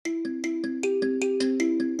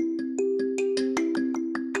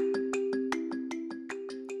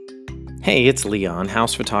Hey, it's Leon,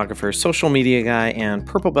 house photographer, social media guy, and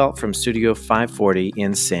purple belt from Studio 540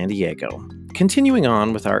 in San Diego. Continuing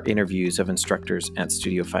on with our interviews of instructors at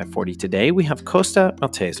Studio 540 today, we have Kosta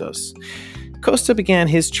Maltezos. Kosta began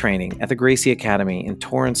his training at the Gracie Academy in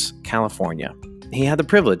Torrance, California. He had the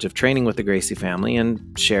privilege of training with the Gracie family and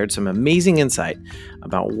shared some amazing insight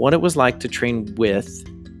about what it was like to train with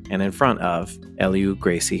and in front of Eliu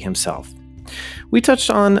Gracie himself. We touched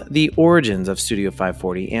on the origins of Studio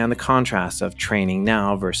 540 and the contrast of training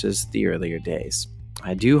now versus the earlier days.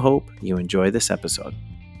 I do hope you enjoy this episode.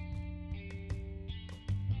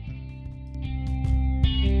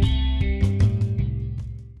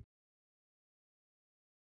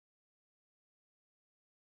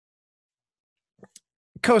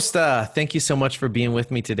 Kosta, thank you so much for being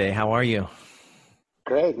with me today. How are you?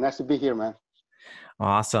 Great. Nice to be here, man.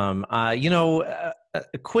 Awesome. A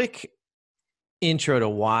quick intro to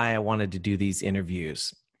why I wanted to do these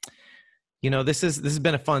interviews. This has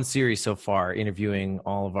been a fun series so far, interviewing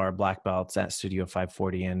all of our black belts at Studio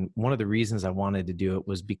 540. And one of the reasons I wanted to do it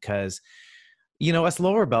was because, us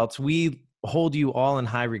lower belts, we hold you all in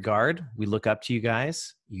high regard. We look up to you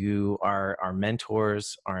guys. You are our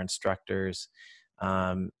mentors, our instructors,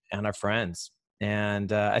 and our friends.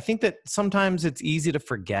 And I think that sometimes it's easy to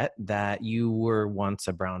forget that you were once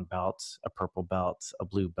a brown belt, a purple belt, a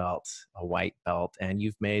blue belt, a white belt, and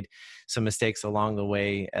you've made some mistakes along the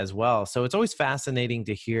way as well. So it's always fascinating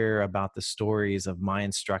to hear about the stories of my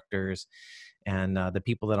instructors and the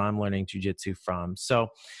people that I'm learning jiu-jitsu from. So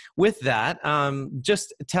with that,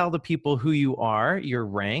 just tell the people who you are, your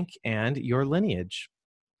rank, and your lineage.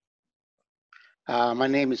 My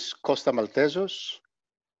name is Kosta Maltezos.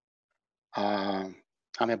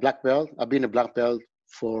 I'm a black belt. I've been a black belt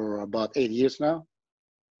for about 8 years now.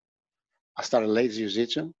 I started late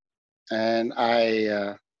jiu-jitsu, and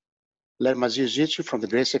I learned my jiu-jitsu from the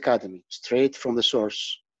Gracie Academy, straight from the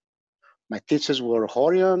source. My teachers were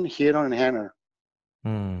Horion, Hiron, and Henner.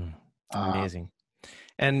 Amazing.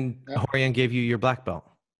 And yeah. Horion gave you your black belt?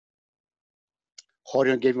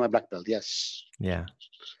 Horion gave me my black belt, yes. Yeah.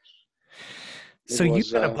 So you've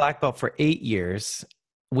been a black belt for 8 years,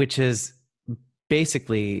 which is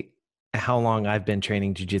basically how long I've been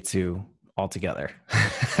training jiu-jitsu altogether.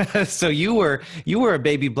 So you were a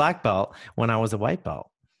baby black belt when I was a white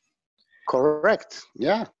belt. Correct.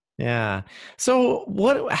 Yeah. Yeah. So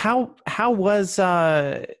how was,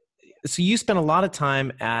 so you spent a lot of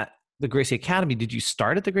time at the Gracie Academy. Did you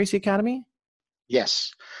start at the Gracie Academy?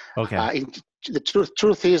 Yes. Okay. The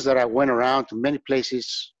truth is that I went around to many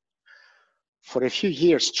places for a few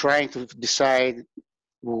years trying to decide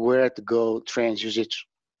where to go train jiu-jitsu.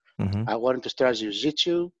 Mm-hmm. I wanted to start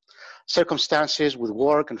jiu-jitsu. Circumstances with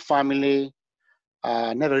work and family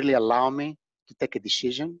never really allowed me to take a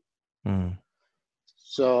decision. Mm.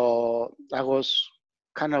 So I was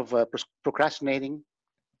kind of procrastinating.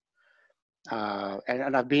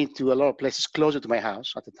 And I've been to a lot of places closer to my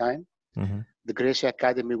house at the time. Mm-hmm. The Gracie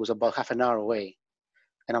Academy was about half an hour away.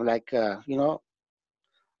 And I'm like,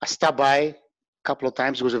 I stopped by a couple of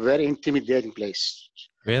times. It was a very intimidating place.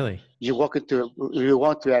 Really? You walk to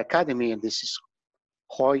the academy, and this is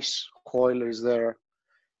Hoyler is there.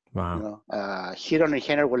 Wow. Hiron and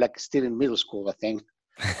Henner were like still in middle school, I think.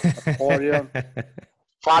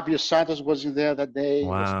 Fabio Santos was in there that day.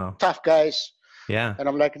 Wow. Tough guys. Yeah. And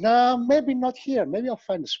I'm like, no, maybe not here. Maybe I'll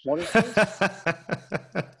find a smaller place.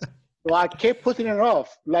 So I kept putting it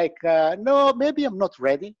off. Like, no, maybe I'm not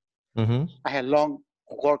ready. Mm-hmm. I had long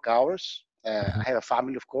work hours. I have a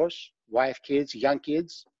family, of course, wife, kids, young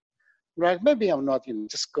kids. Right? Maybe I'm not,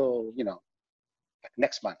 just go, like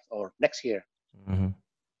next month or next year. Mm-hmm.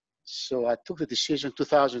 So I took the decision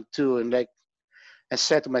 2002 and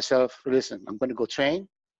said to myself, listen, I'm going to go train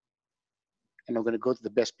and I'm going to go to the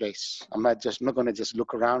best place. I'm not going to just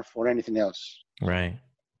look around for anything else. Right.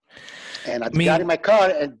 And I got in my car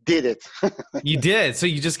and did it. You did. So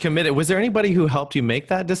you just committed. Was there anybody who helped you make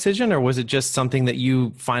that decision, or was it just something that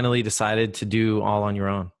you finally decided to do all on your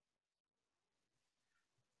own?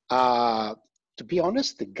 To be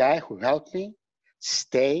honest, the guy who helped me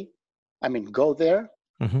go there,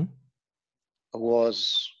 mm-hmm.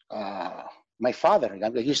 was my father. I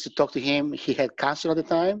used to talk to him. He had cancer at the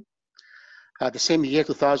time. The same year,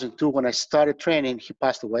 2002, when I started training, he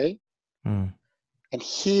passed away. Mm. And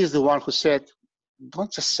he is the one who said, don't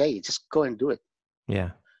just say it, just go and do it.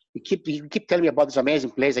 Yeah. You keep telling me about this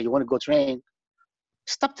amazing place that you want to go train.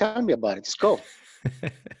 Stop telling me about it, just go.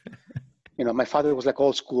 My father was like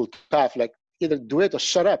old school tough, like either do it or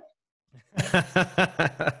shut up.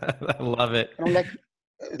 I love it. And I'm like,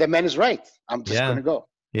 the man is right. I'm just going to go.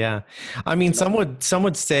 Yeah. I mean, some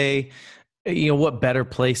would say what better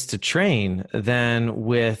place to train than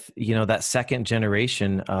with, that second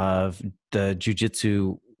generation of the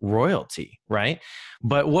jiu-jitsu royalty, right?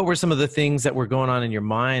 But what were some of the things that were going on in your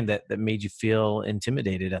mind that made you feel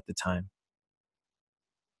intimidated at the time?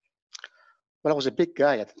 Well, I was a big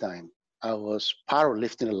guy at the time. I was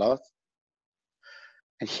powerlifting a lot.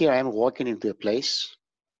 And here I am walking into a place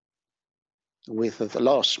with a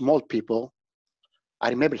lot of small people. I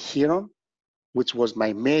remember Hiron, which was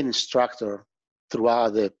my main instructor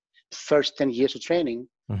throughout the first 10 years of training.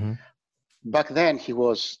 Mm-hmm. Back then, he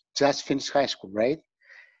was just finished high school, right?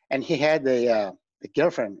 And he had a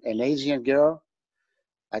girlfriend, an Asian girl,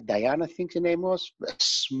 Diana, I think her name was, a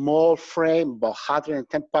small frame, about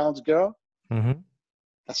 110 pounds girl. Mm-hmm.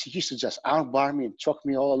 That she used to just armbar me and choke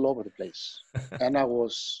me all over the place. And I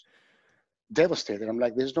was devastated. I'm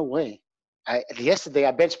like, there's no way. Yesterday,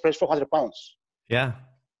 I bench pressed 400 pounds. Yeah.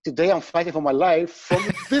 Today, I'm fighting for my life from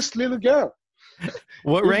this little girl.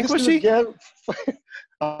 What rank was she? Girl,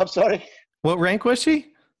 I'm sorry. What rank was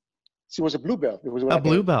she? She was a blue belt. It was a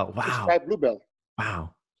blue belt. Wow. Prescribed blue belt.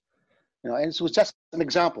 Wow. And it was just an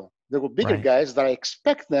example. There were bigger guys that I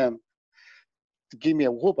expect them to give me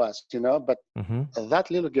a whoop ass, but that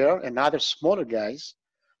little girl and other smaller guys,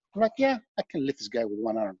 I'm like, yeah, I can lift this guy with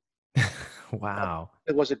one arm. Wow.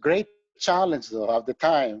 It was a great challenge, though, at the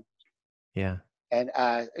time. Yeah. And,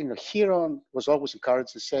 Hiron was always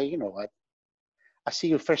encouraged to say, you know what, I see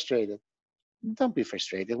you're frustrated. Don't be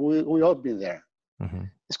frustrated. We all been there. Mm-hmm.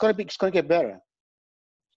 It's gonna get better.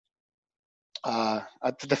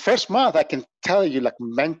 The first month, I can tell you, like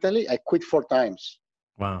mentally, I quit 4 times.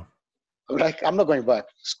 Wow. Like, I'm not going back.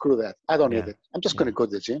 Screw that. I don't need it. I'm just gonna go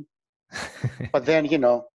to the gym. But then,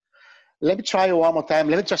 let me try it one more time.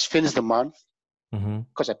 Let me just finish the month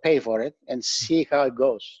because I pay for it and see how it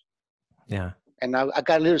goes. Yeah. And I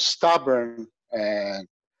got a little stubborn and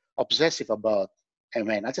obsessive about, hey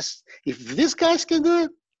man, if these guys can do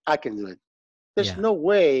it, I can do it. There's no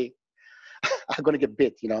way I'm going to get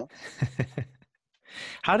bit,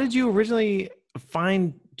 How did you originally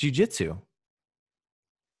find jiu-jitsu?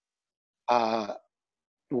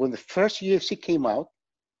 When the first UFC came out,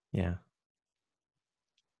 yeah,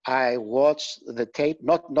 I watched the tape,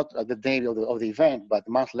 not the day of the event, but a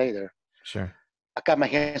month later. Sure. I got my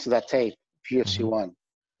hands to that tape, UFC 1.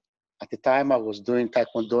 At the time, I was doing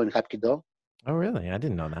Taekwondo and Hapkido. Oh, really? I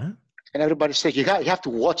didn't know that. And everybody said, you have to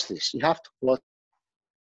watch this. You have to watch.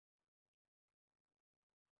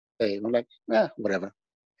 I'm like, whatever.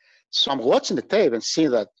 So I'm watching the tape and see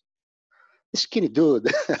that this skinny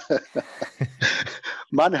dude,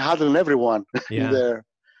 manhandling everyone in there.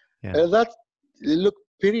 Yeah. And that looked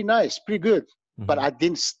pretty nice, pretty good. But I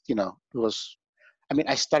didn't,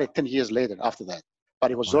 I started 10 years later after that.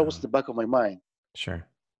 But it was always in the back of my mind. Sure.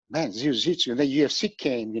 Man, jiu-jitsu. And then UFC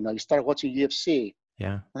came, you started watching UFC.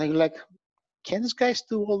 Yeah. And you're like, can these guys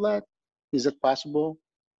do all that? Is it possible?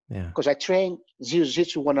 Yeah. Because I trained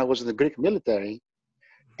jiu-jitsu when I was in the Greek military,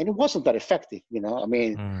 and it wasn't that effective, I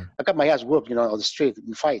got my ass whooped, on the street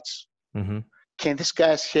in fights. Can these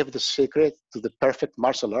guys have the secret to the perfect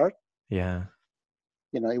martial art? Yeah.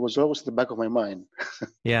 It was always in the back of my mind.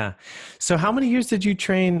 Yeah. So how many years did you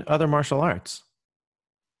train other martial arts?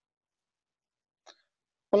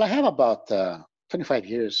 Well, I have about 25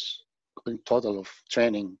 years in total of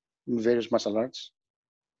training in various martial arts.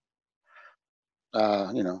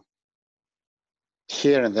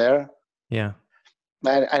 Here and there. Yeah.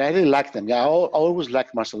 And I really like them. Yeah, I always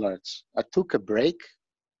liked martial arts. I took a break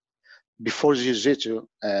before jiu-jitsu,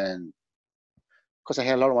 and because I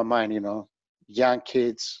had a lot on my mind, young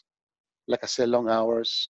kids, like I said, long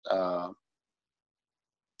hours. And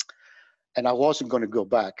I wasn't going to go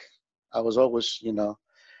back. I was always,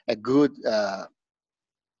 a good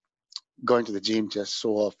going to the gym, just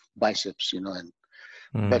show off biceps, and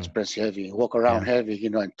bench press heavy, walk around heavy,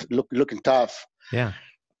 and looking tough. Yeah.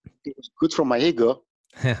 It was good for my ego,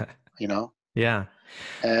 Yeah.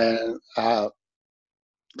 And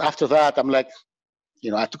after that, I'm like,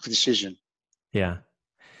 I took the decision. Yeah.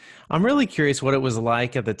 I'm really curious what it was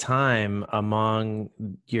like at the time among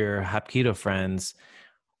your Hapkido friends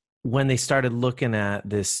when they started looking at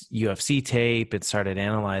this UFC tape and started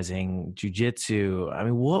analyzing jiu-jitsu. I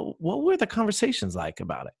mean, what were the conversations like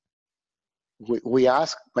about it? We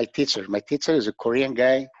asked my teacher. My teacher is a Korean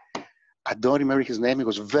guy. I don't remember his name. He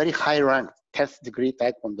was very high ranked, 10th degree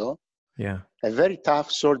Taekwondo. Yeah. A very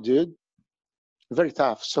tough, short dude. Very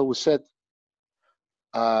tough. So we said,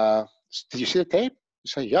 did you see the tape? He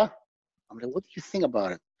said, yeah. I'm like, what do you think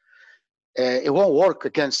about it? It won't work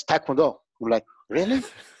against Taekwondo. I'm like, really?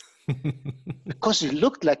 Because it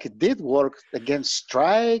looked like it did work against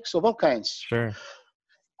strikes of all kinds. Sure.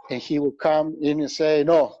 and he would come in and say,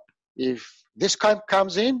 no, if this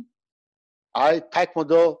comes in, I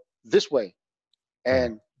taekwondo this way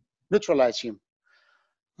and neutralize him.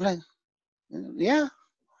 I'm like, yeah,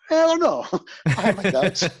 I don't know. I have my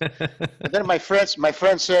doubts. But then my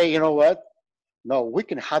friends say, you know what? No, we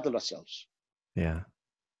can handle ourselves. Yeah.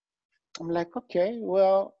 I'm like, okay,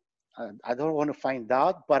 well, I don't want to find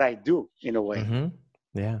out, but I do in a way. Mm-hmm.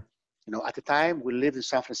 Yeah. You know, at the time we lived in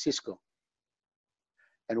San Francisco.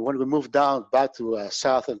 And when we moved down back to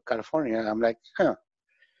Southern California, I'm like,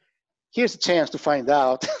 here's a chance to find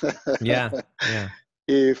out Yeah. Yeah.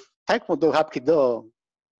 if Taekwondo Hapkido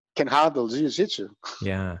can handle Jiu-Jitsu.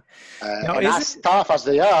 Yeah. And as tough as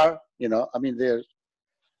they are, you know, I mean, there's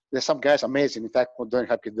some guys amazing in Taekwondo and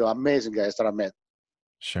Hapkido, amazing guys that I met.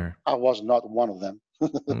 Sure. I was not one of them.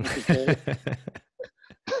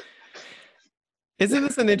 Isn't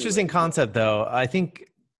this an interesting concept, though? I think,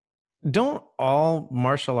 don't all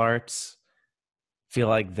martial arts feel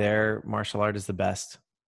like their martial art is the best?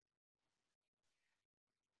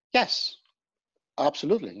 Yes,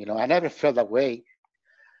 absolutely. You know, I never felt that way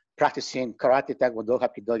practicing karate, taekwondo,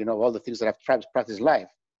 hapkido, you know, all the things that I've tried to practice in life.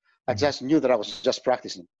 I just knew that I was just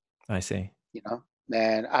practicing. I see. You know,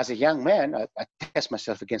 and as a young man, I test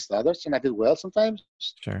myself against others, and I did well sometimes.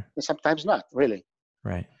 Sure. And sometimes not, really.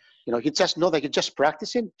 Right. You know, you just know that you're just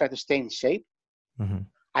practicing, try to stay in shape. Mm-hmm.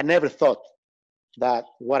 I never thought that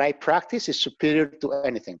what I practice is superior to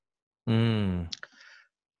anything. Mm.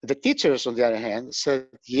 The teachers, on the other hand, said,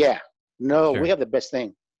 yeah, no, Sure. we have the best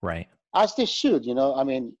thing. Right. As they should, you know, I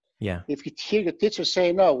mean, Yeah. if you hear your teacher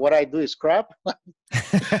say, no, what I do is crap.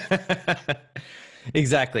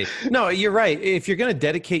 Exactly. No, you're right. If you're going to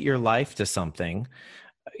dedicate your life to something,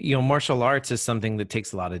 you know, martial arts is something that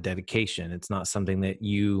takes a lot of dedication. It's not something that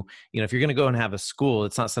you know, if you're going to go and have a school,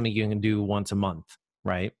 it's not something you can do once a month,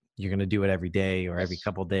 right? You're going to do it every day or every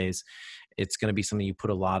couple of days. It's going to be something you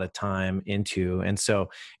put a lot of time into. And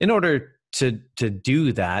so in order to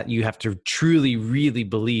do that, you have to truly, really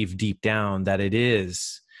believe deep down that it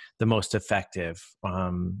is the most effective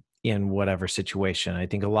in whatever situation. I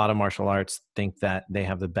think a lot of martial arts think that they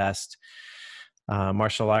have the best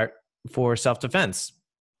martial art for self-defense.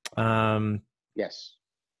 Yes.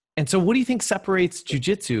 And so what do you think separates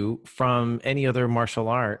jiu-jitsu from any other martial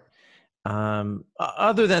art,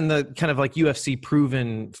 other than the kind of like UFC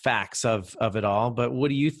proven facts of it all? But what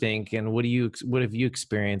do you think, and what have you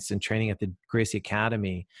experienced in training at the Gracie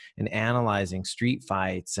Academy and analyzing street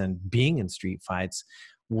fights and being in street fights?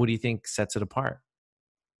 What do you think sets it apart?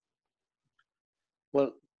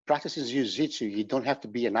 Well, practicing jiu-jitsu, you don't have to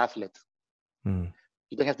be an athlete. Mm.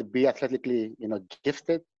 You don't have to be athletically, you know,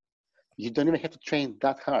 gifted. You don't even have to train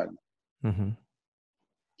that hard. Mm-hmm.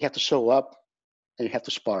 You have to show up and you have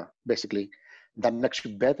to spar, basically. That makes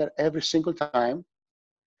you better every single time.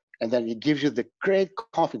 And then it gives you the great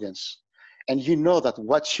confidence. And you know that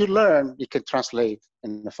what you learn, you can translate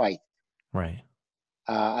in the fight. Right.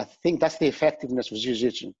 I think that's the effectiveness of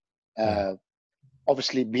jiu-jitsu.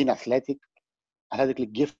 Obviously, being athletically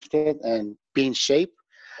gifted, and be in shape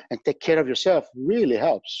and take care of yourself really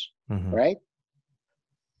helps, right?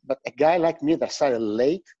 But a guy like me that started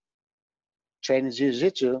late training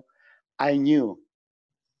jiu-jitsu, I knew,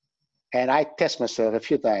 and I test myself a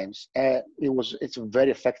few times. It's a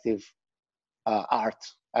very effective art.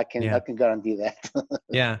 I can guarantee that.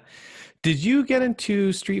 Yeah. Did you get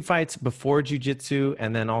into street fights before jiu-jitsu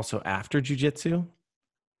and then also after jiu-jitsu?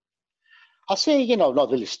 I'll say, you know, not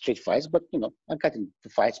really street fights, but, you know, I got into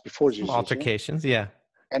fights before jiu-jitsu. Altercations, yeah.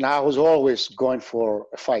 And I was always going for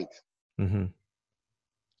a fight. Mm-hmm.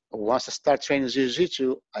 Once I started training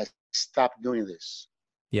jiu-jitsu, I stopped doing this.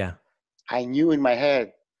 Yeah. I knew in my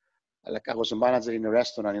head, like I was a manager in a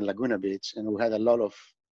restaurant in Laguna Beach, and we had a lot of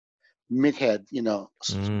meathead, you know,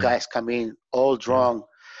 guys come in all drunk,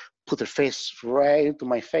 put their face right into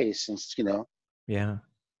my face, and, you know,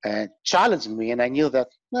 and challenged me. And I knew that,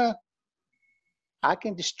 I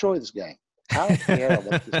can destroy this guy. I don't care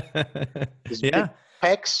about this big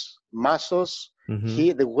pecs, muscles.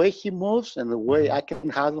 The way he moves and the way I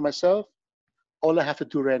can handle myself, all I have to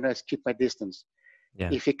do right now is keep my distance.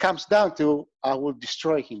 If it comes down to, I will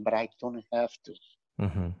destroy him, but I don't have to.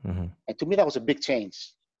 And to me, that was a big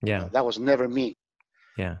change. Yeah. That was never me.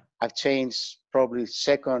 Yeah. I've changed probably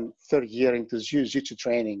second, third year into jiu-jitsu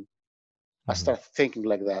training. I started thinking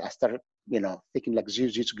like that. I started, you know, thinking like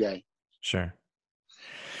jiu-jitsu guy. Sure.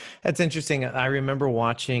 That's interesting. I remember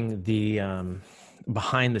watching the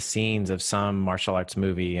behind the scenes of some martial arts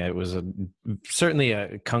movie. It was certainly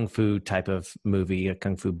a kung fu type of movie, a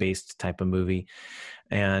kung fu based type of movie.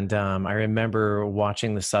 And I remember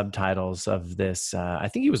watching the subtitles of this. I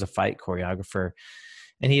think he was a fight choreographer.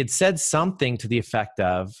 And he had said something to the effect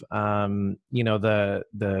of, the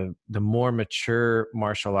more mature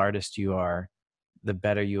martial artist you are, the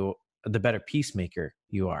better peacemaker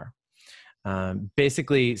you are.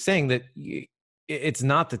 Basically saying that it's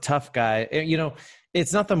not the tough guy.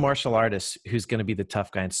 It's not the martial artist who's going to be the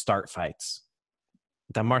tough guy and start fights.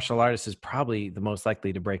 The martial artist is probably the most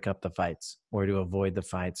likely to break up the fights or to avoid the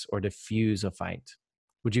fights or diffuse a fight.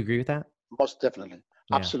 Would you agree with that? Most definitely.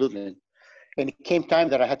 Yeah. Absolutely. And it came time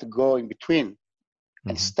that I had to go in between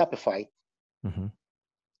and stop a fight. Mm-hmm.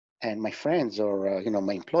 And my friends or,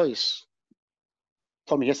 my employees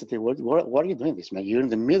told me yesterday, what are you doing this, man? You're in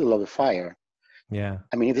the middle of a fire. Yeah.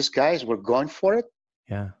 I mean, if these guys were going for it,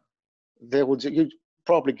 yeah, you're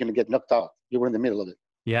probably going to get knocked out. You were in the middle of it.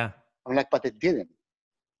 Yeah. I'm like, but they didn't.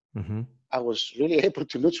 Mm-hmm. I was really able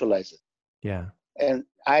to neutralize it. Yeah. And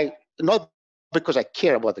not because I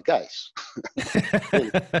care about the guys,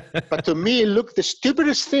 really. But to me, it looked the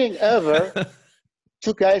stupidest thing ever.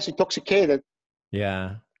 Two guys intoxicated.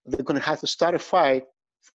 Yeah. They're going to have to start a fight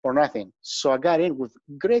for nothing. So I got in with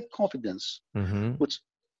great confidence, which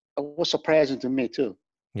was surprising to me too.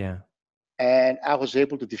 Yeah. And I was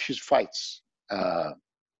able to diffuse fights. And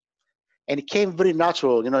it came very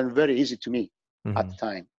natural, and very easy to me at the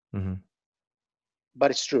time.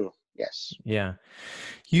 But it's true. Yes. Yeah.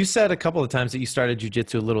 You said a couple of times that you started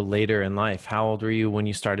jiu-jitsu a little later in life. How old were you when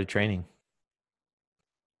you started training?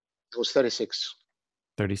 I was 36.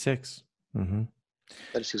 36.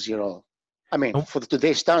 36-year-old. I mean, for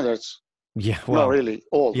today's standards, yeah, well, not really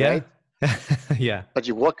old, right? Yeah. But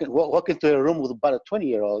you walk into a room with about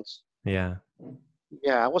 20-year-olds. Yeah.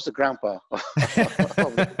 Yeah, I was the grandpa.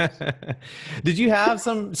 Did you have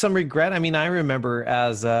some regret? I mean, I remember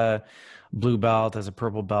as a blue belt, as a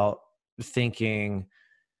purple belt, thinking,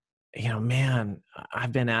 man,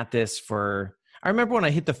 I've been at this I remember when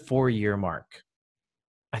I hit the 4-year mark.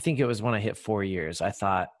 I think it was when I hit 4 years. I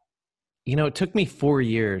thought, it took me 4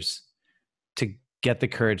 years to get the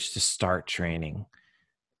courage to start training.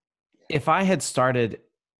 If I had started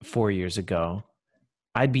 4 years ago,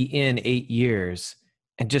 I'd be in 8 years,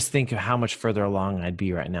 and just think of how much further along I'd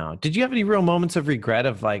be right now. Did you have any real moments of regret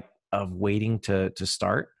of waiting to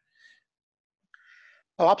start?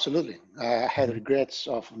 Oh, absolutely. I had regrets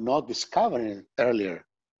of not discovering it earlier,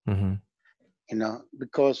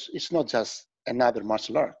 because it's not just another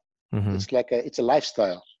martial art. It's it's a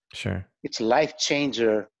lifestyle. Sure. It's a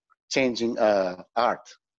changing art.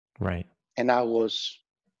 Right. And I was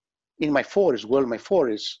in my 40s,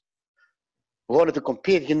 wanted to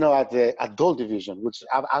compete, at the adult division, which is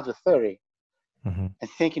under 30, and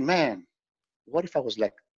thinking, man, what if I was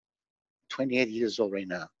like 28 years old right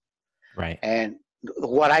now? Right. And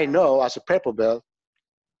what I know as a purple belt,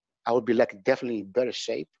 I would be definitely in better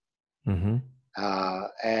shape. And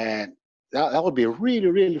that would be really,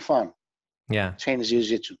 really fun. Yeah. Training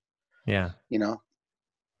jiu-jitsu. Yeah.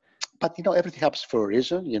 But everything happens for a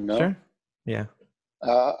reason, Sure. Yeah.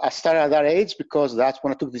 I started at that age because that's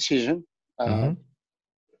when I took the decision. And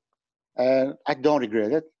I don't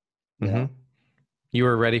regret it. You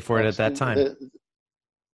were ready for it at that time.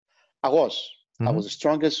 I was the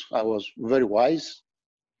strongest. I was very wise.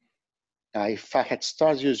 If I had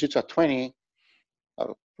started jiu-jitsu at 20, I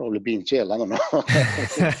would probably be in jail. I don't know.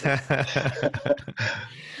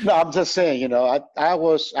 No, I'm just saying,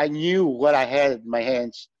 I knew what I had in my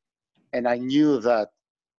hands, and I knew that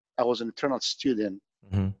I was an eternal student,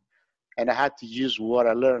 and I had to use what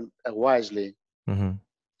I learned wisely, and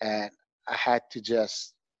I had to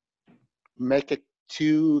just make it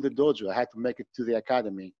to the dojo. I had to make it to the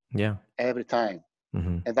academy. Yeah. Every time,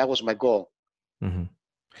 and that was my goal.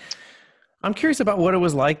 I'm curious about what it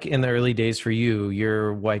was like in the early days for you,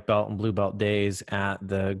 your white belt and blue belt days at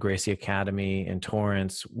the Gracie Academy in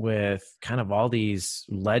Torrance, with kind of all these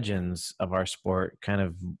legends of our sport, kind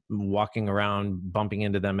of walking around, bumping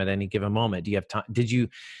into them at any given moment. Do you have time? Did you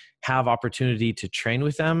have opportunity to train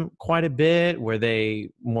with them quite a bit? Were they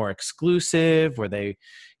more exclusive? Were they,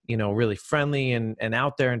 really friendly and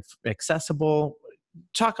out there and accessible?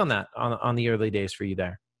 Talk on that, on the early days for you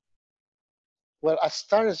there. Well, I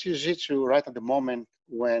started jiu-jitsu right at the moment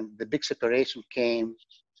when the big separation came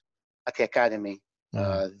at the academy.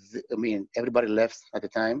 Everybody left at the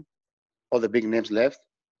time. All the big names left.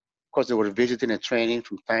 Of course, they were visiting and training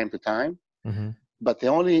from time to time. But the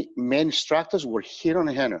only main instructors were Hiro and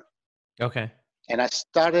Henner. Okay. And I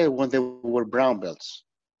started when they were brown belts.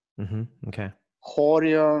 Okay.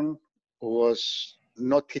 Horion was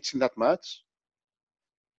not teaching that much.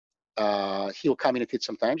 He will come in and teach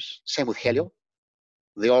sometimes. Same with Helio.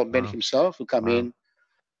 The old man himself will come in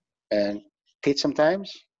and teach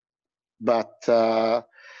sometimes. But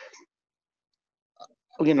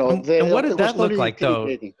You know, And what did it was that not look really like, though?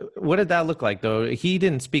 intimidating. What did that look like, though? He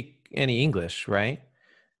didn't speak any English, right?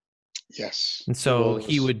 Yes, And it so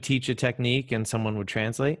he was. would teach a technique and someone would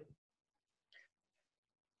translate?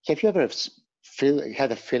 Have you ever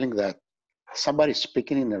had a feeling that somebody's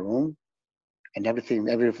speaking in a room and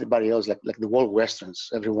everybody else, like the world westerns,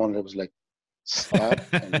 everyone that was like stop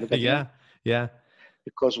and look at him Yeah, yeah,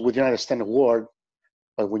 because we didn't understand the word,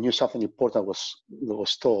 but we knew something important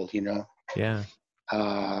was told. You know, yeah.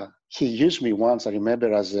 he used me once. I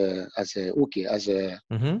remember as a uki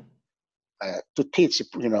Mm-hmm. to teach.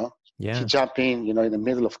 You know, he Yeah. jumped in, you know, in the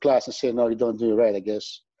middle of class and said, "No, you don't do it right." I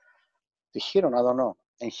guess the hero, I don't know,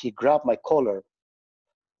 and he grabbed my collar.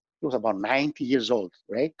 He was about 90 years old,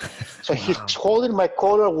 right? So he's Wow. holding my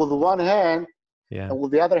collar with one hand, Yeah, and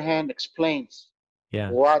with the other hand explains yeah,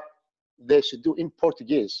 what they should do in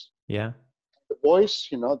Portuguese. yeah. The boys,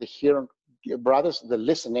 you know, the Huron brothers, they're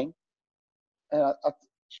listening. And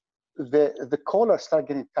the collar started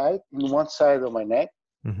getting tight in one side of my neck,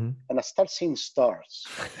 Mm-hmm. and I start seeing stars.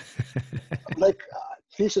 I'm like,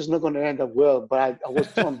 this is not going to end up well, but I was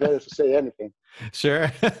too embarrassed to say anything. Sure.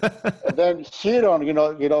 And then Huron,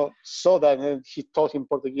 saw that, and then he taught him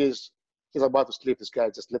Portuguese. He's about to sleep. This guy,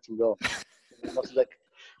 just let him go. And I was like,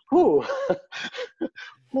 who?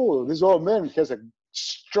 Who? This old man has a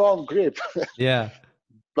strong grip. Yeah.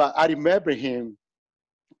 But I remember him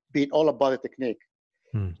being all about the technique.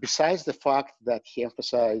 Mm. Besides the fact that he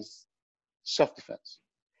emphasized self-defense.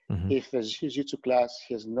 Mm-hmm. If there's jiu-jitsu class,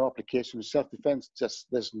 he has no application to self-defense, just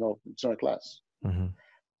it's not a class. Mm-hmm.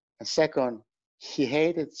 And second, he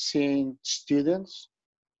hated seeing students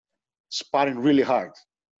sparring really hard,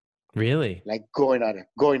 Really? like going at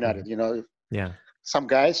Mm-hmm. it. You know, Yeah. some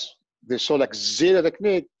guys, they saw like zero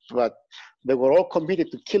technique, but they were all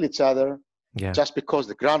committed to kill each other Yeah. just because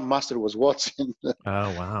the grandmaster was watching. Oh,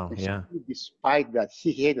 wow. And Yeah. despite that,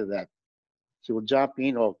 he hated that. He would jump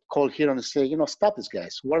in or call Hero and say, stop these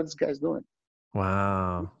guys. What are these guys doing?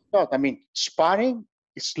 Wow. I mean, sparring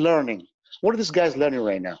is learning. What are these guys learning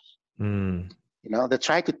right now? Mm. They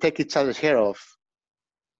try to take each other's hair off.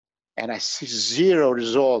 And I see zero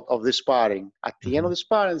result of this sparring. At the end Mm-hmm. of the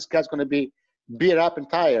sparring, this guy's going to be beat up and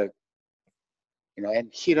tired.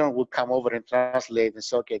 And Hero will come over and translate and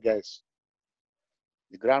say, okay, guys,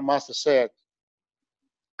 the grandmaster said,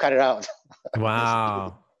 cut it out.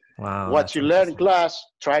 Wow. Wow. What That's you learn in interesting. class,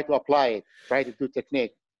 try to apply it. Try to do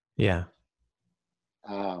technique. Yeah.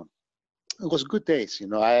 Um, it was good days.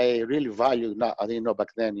 I really value. I didn't know back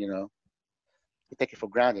then. You take it for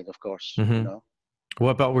granted, of course. Mm-hmm.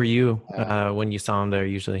 What belt were you when you saw him there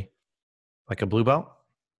usually? Like a blue belt?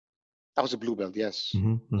 I was a blue belt. Yes,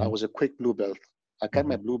 Mm-hmm. Mm-hmm. I was a quick blue belt. I got Mm-hmm.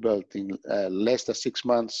 my blue belt in less than 6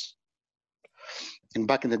 months. And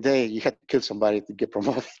back in the day, you had to kill somebody to get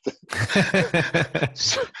promoted.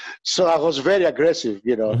 so I was very aggressive.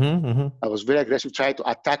 Mm-hmm. Mm-hmm. I was very aggressive, trying to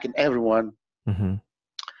attacking everyone, Mm-hmm.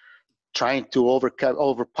 trying to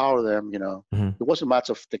overpower them. Mm-hmm. It wasn't much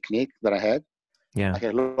of technique that I had. Yeah. I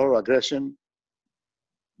had a lot of aggression,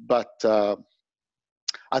 but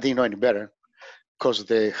I didn't know any better because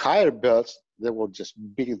the higher belts, they were just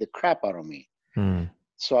beating the crap out of me. Mm.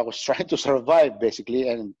 So I was trying to survive basically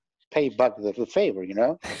and pay back the favor,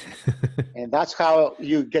 And that's how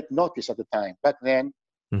you get noticed at the time. Back then,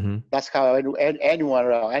 Mm-hmm. that's how anyone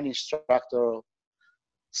around, any instructor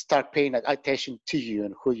start paying attention to you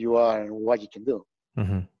and who you are and what you can do.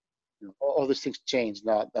 Mm-hmm. All these things change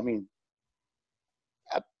now. I mean,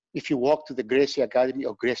 if you walk to the Gracie Academy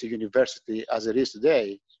or Gracie University as it is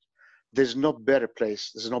today, there's no better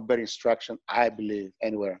place. There's no better instruction, I believe,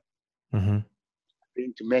 anywhere. Mm-hmm. I've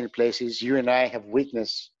been to many places. You and I have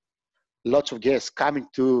witnessed lots of guests coming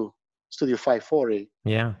to Studio 540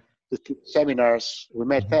 Yeah. to teach seminars. We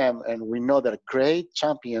met Mm-hmm. them, and we know they're great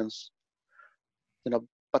champions,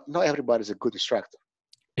 but not everybody's a good instructor,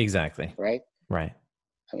 Exactly. right? Right.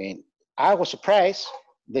 I mean, I was surprised.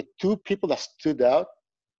 The two people that stood out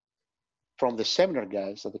from the seminar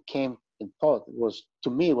guys that came and taught was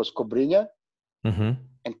Cobrinha Mm-hmm.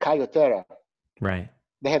 and Caio Terra. Right.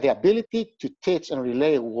 They had the ability to teach and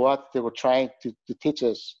relay what they were trying to teach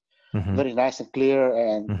us Mm-hmm. very nice and clear,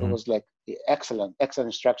 and Mm-hmm. it was like excellent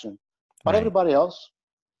instruction. But Right. everybody else,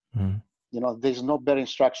 Mm-hmm. there's no better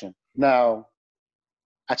instruction. Now,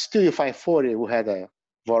 at Studio 540, we had a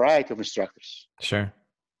variety of instructors, Sure.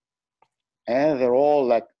 and they're all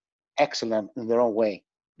like excellent in their own way.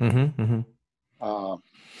 Mm-hmm. Mm-hmm.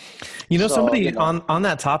 So, Somebody on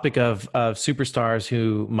that topic of superstars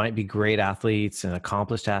who might be great athletes and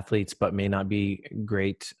accomplished athletes, but may not be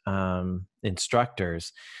great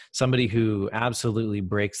instructors. Somebody who absolutely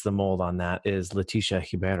breaks the mold on that is Leticia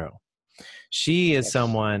Ribeiro. She is Yes.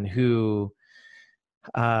 someone who,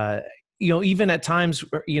 uh, even at times,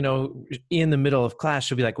 in the middle of class,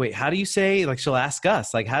 she'll be like, wait, how do you say, like, she'll ask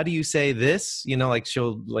us, like, how do you say this? Like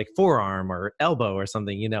she'll like forearm or elbow or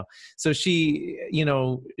something. So she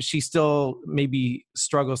still maybe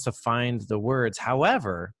struggles to find the words.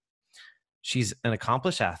 However, she's an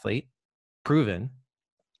accomplished athlete, proven,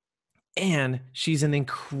 and she's an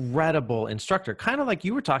incredible instructor, kind of like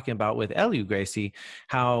you were talking about with Eliu, Gracie,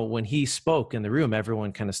 how when he spoke in the room,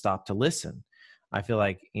 everyone kind of stopped to listen. I feel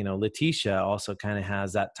like, Letitia also kind of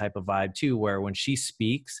has that type of vibe too, where when she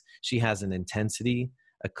speaks, she has an intensity,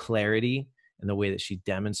 a clarity in the way that she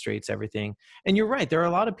demonstrates everything. And you're right. There are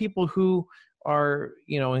a lot of people who are,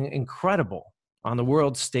 incredible on the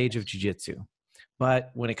world stage of jiu-jitsu.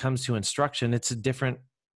 But when it comes to instruction, it's a different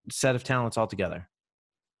set of talents altogether.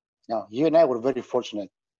 Now, you and I were very fortunate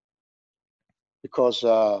because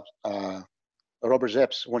Robert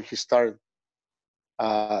Zepps, when he started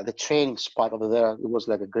the training spot over there, it was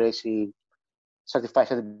like a Gracie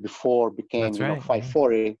certified before became, That's right.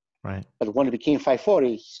 540. Right. But when it became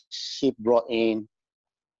 540, he brought in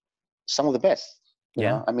some of the best.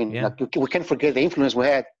 Yeah. I mean, Yeah. like, we can't forget the influence we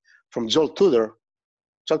had from Joel Tudor.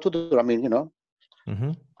 Joel Tudor, I mean,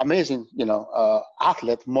 Mm-hmm. amazing,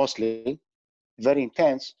 athlete mostly, very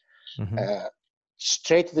intense, Mm-hmm.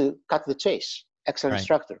 straight to the cut to the chase, excellent Right.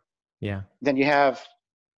 instructor. Yeah. Then you have,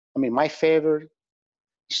 I mean, my favorite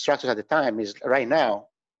instructors at the time is right now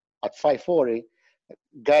at 540,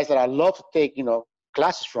 guys that I love to take,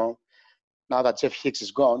 classes from. Now that Jeff Hicks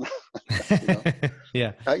is gone,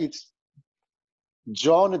 Yeah. It's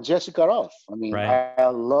John and Jessica Roth. I mean, Right. I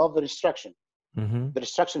love the instruction. Mm-hmm. The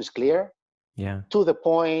instruction is clear, Yeah. to the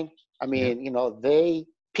point. I Yeah. mean, they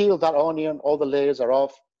peel that onion, all the layers are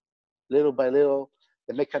off little by little.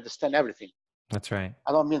 They make you understand everything. That's right.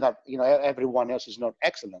 I don't mean that, everyone else is not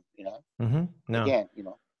excellent, Mm-hmm. No. Again,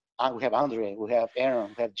 we have Andre, we have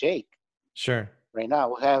Aaron, we have Jake. Sure. Right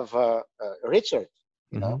now, we have Richard,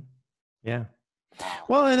 Mm-hmm. Yeah.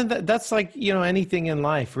 Wow. Well, and that's like, anything in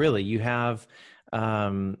life, really. You have,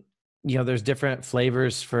 there's different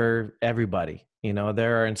flavors for everybody.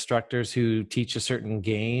 There are instructors who teach a certain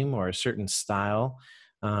game or a certain style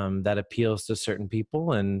that appeals to certain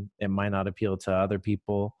people, and it might not appeal to other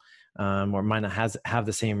people, or might not have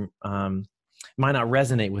the same, might not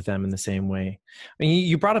resonate with them in the same way. I mean,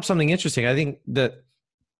 you brought up something interesting. I think that,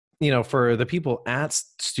 for the people at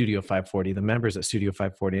Studio 540, the members at Studio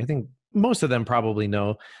 540, I think most of them probably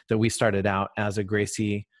know that we started out as a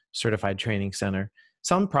Gracie certified training center.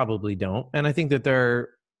 Some probably don't. And I think that there,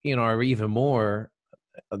 are even more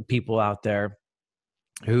people out there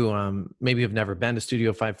who maybe have never been to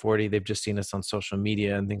Studio 540. They've just seen us on social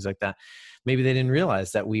media and things like that. Maybe they didn't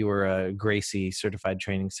realize that we were a Gracie certified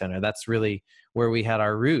training center. That's really where we had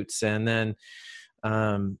our roots. And then,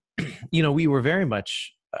 we were very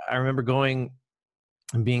much, I remember going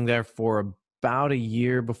and being there for about a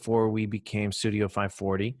year before we became Studio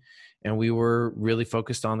 540. And we were really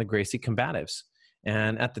focused on the Gracie combatives.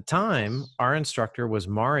 And at the time, our instructor was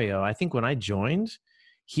Mario. I think when I joined,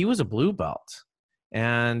 he was a blue belt.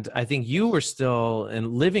 And I think you were still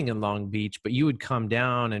living in Long Beach, but you would come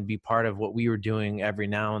down and be part of what we were doing every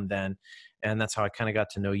now and then. And that's how I kind of got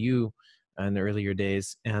to know you in the earlier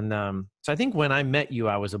days. And so I think when I met you,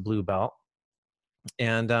 I was a blue belt.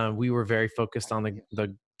 And we were very focused on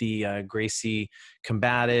the Gracie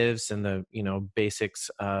combatives and the basics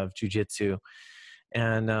of jiu-jitsu.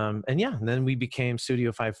 And yeah, and then we became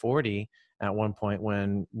Studio 540 at one point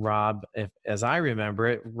when Rob, as I remember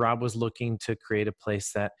it, Rob was looking to create a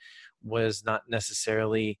place that was not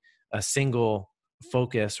necessarily a single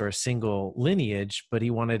focus or a single lineage, but he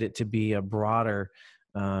wanted it to be a broader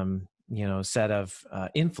set of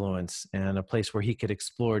influence and a place where he could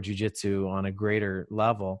explore jiu-jitsu on a greater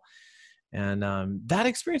level. And that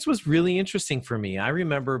experience was really interesting for me. I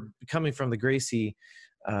remember coming from the Gracie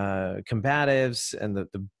combatives and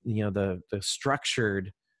the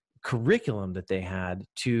structured curriculum that they had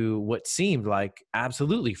to what seemed like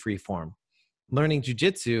absolutely free form, learning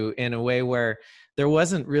jiu-jitsu in a way where there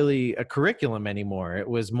wasn't really a curriculum anymore. It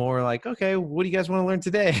was more like, okay, what do you guys want to learn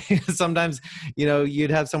today? Sometimes,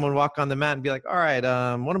 you'd have someone walk on the mat and be like, all right,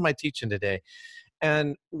 what am I teaching today?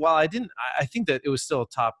 And while I think that it was still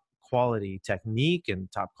top quality technique and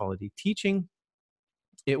top quality teaching,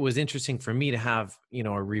 it was interesting for me to have,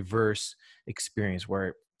 a reverse experience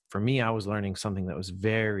where for me, I was learning something that was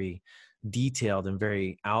very detailed and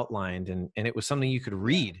very outlined, and it was something you could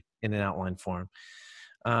read in an outline form.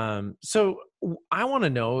 So I want to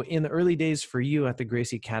know, in the early days for you at the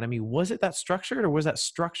Gracie Academy, was it that structured, or was that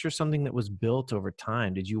structure something that was built over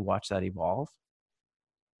time? Did you watch that evolve?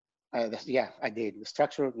 Yeah, I did. The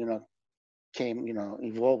structure, came,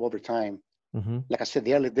 evolved over time. Mm-hmm. Like I said,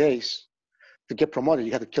 the early days, to get promoted,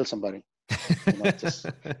 you had to kill somebody, just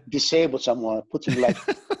disable someone, put him like,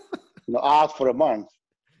 out for a month.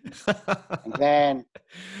 And then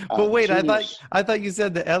But wait, genius. I thought you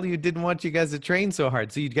said that Elliot didn't want you guys to train so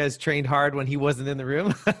hard. So you guys trained hard when he wasn't in the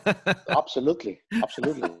room? Absolutely,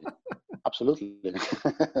 absolutely, absolutely.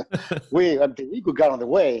 The ego got on the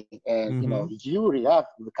way, and Mm-hmm. you react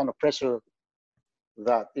with the kind of pressure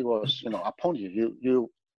that it was, upon you. You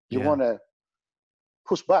Yeah, want to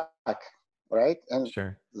push back, right? And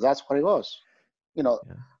sure. that's what it was. You know,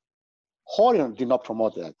 Yeah. Horion did not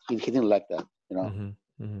promote that. He didn't like that. Mm-hmm.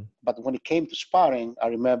 Mm-hmm. But when it came to sparring, I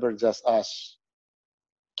remember just us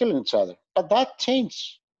killing each other. But that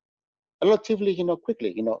changed relatively,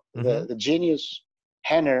 quickly. Mm-hmm. The genius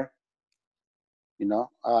Henner,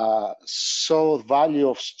 saw value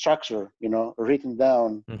of structure, written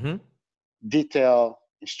down, Mm-hmm. detail,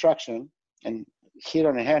 instruction, and here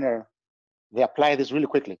on Henner, they apply this really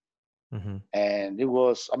quickly. Mm-hmm. And it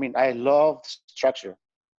was, I loved structure.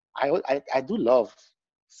 I do love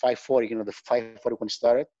 540, the 540 when it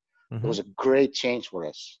started. It Mm-hmm. was a great change for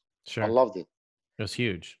us. I Sure. loved it. It was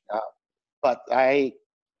huge. But I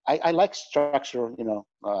like structure,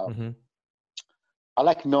 Mm-hmm. I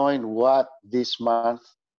like knowing what this month,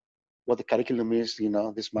 what the curriculum is,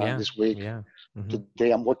 this month, Yeah. this week. Yeah. Mm-hmm.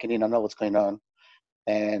 Today I'm working in, I know what's going on.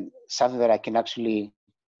 And something that I can actually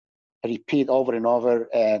repeat over and over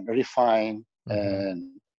and refine Mm-hmm. and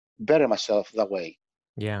better myself that way.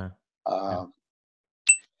 Yeah. Yeah. Um,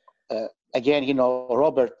 Again,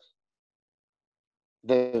 Robert,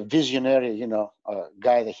 the visionary,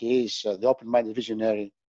 guy that he is, the open-minded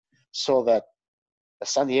visionary, saw that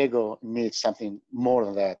San Diego needs something more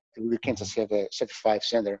than that. We can't Mm-hmm. just have a certified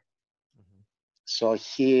center. Mm-hmm. So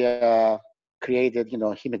he created,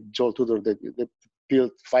 him and Joel Tudor, they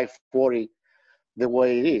built 540 the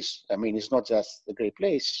way it is. It's not just a great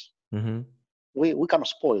place. Mm-hmm. We kind of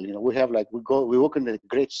spoil, we have like, we work in a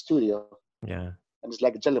great studio, Yeah. and it's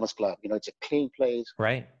like a gentleman's club. It's a clean place,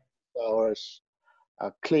 Right. hours,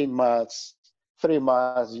 clean mats, 3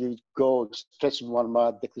 mats. You go stretch in one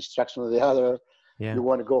mat, take distraction with the other. Yeah. You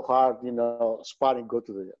want to go hard, spotting, go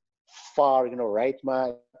to the far, right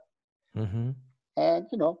mat. Mm-hmm. And,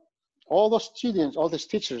 all those students, all those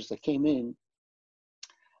teachers that came in,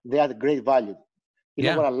 they had great value. You know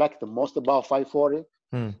Yeah. what I like the most about 540?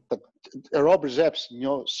 Mm. That Robert Zepps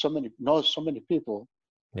knows so many people.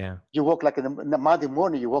 Yeah. You walk like in the Monday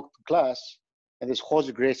morning, you walk to class, and there's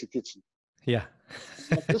Jose Gracie teaching. Yeah.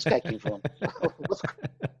 Like, this guy came from? What's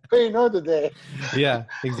going on today? Yeah,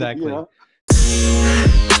 you exactly. know?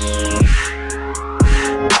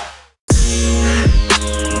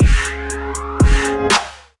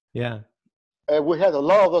 Yeah. We had a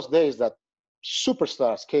lot of those days that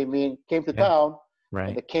superstars came to Yeah. town, and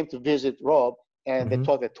Right. they came to visit Rob, and they Mm-hmm.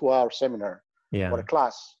 taught a 2-hour seminar or Yeah. a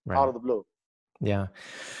class out Right. of the blue. Yeah.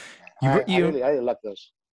 I You really like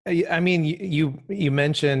those. I mean, you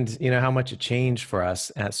mentioned, how much it changed for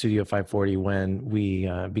us at Studio 540 when we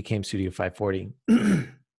became Studio 540.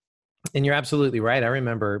 And you're absolutely right. I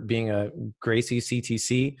remember being a Gracie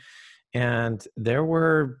CTC, and there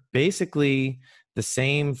were basically the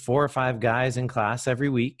same 4 or 5 guys in class every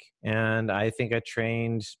week. And I think I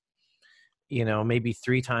trained, maybe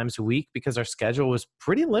 3 times a week because our schedule was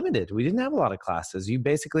pretty limited. We didn't have a lot of classes. You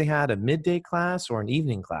basically had a midday class or an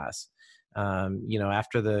evening class,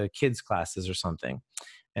 after the kids' classes or something.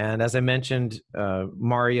 And as I mentioned,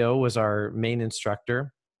 Mario was our main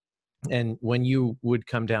instructor. And when you would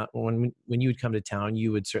come down, when you would come to town,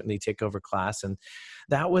 you would certainly take over class. And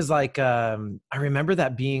that was like, I remember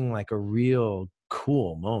that being like a real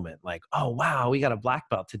cool moment. Like, oh, wow, we got a black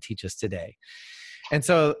belt to teach us today. And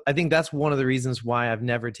so I think that's one of the reasons why I've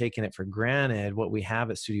never taken it for granted what we have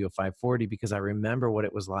at Studio 540, because I remember what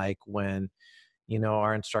it was like when,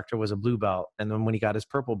 our instructor was a blue belt, and then when he got his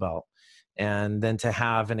purple belt, and then to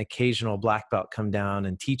have an occasional black belt come down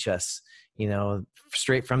and teach us,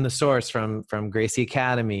 straight from the source, from Gracie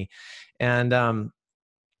Academy. And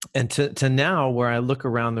to now, where I look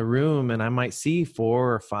around the room and I might see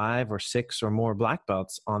 4 or 5 or 6 or more black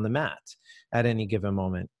belts on the mat at any given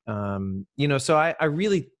moment. So I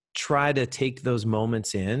really try to take those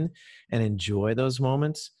moments in and enjoy those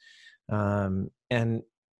moments,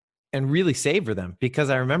 and really savor them, because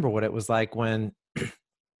I remember what it was like when,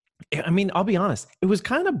 I'll be honest, it was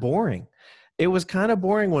kind of boring. It was kind of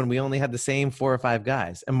boring when we only had the same 4 or 5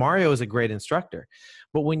 guys. And Mario is a great instructor.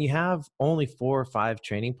 But when you have only 4 or 5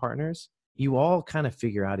 training partners, you all kind of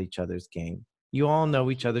figure out each other's game. You all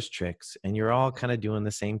know each other's tricks, and you're all kind of doing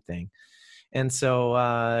the same thing. And so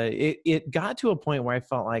it got to a point where I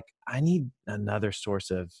felt like I need another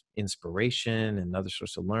source of inspiration, another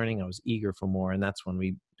source of learning. I was eager for more. And that's when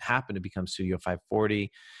we happened to become Studio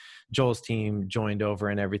 540. Joel's team joined over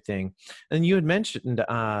and everything. And you had mentioned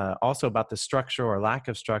also about the structure or lack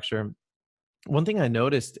of structure. One thing I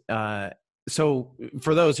noticed, so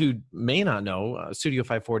for those who may not know, Studio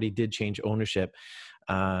 540 did change ownership,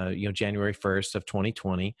 January 1st of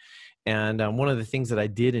 2020. And one of the things that I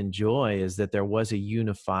did enjoy is that there was a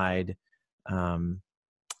unified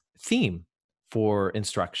theme for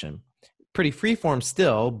instruction. Pretty freeform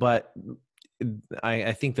still, but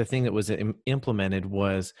I think the thing that was implemented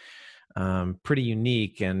was pretty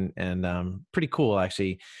unique and pretty cool,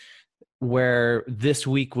 actually, where this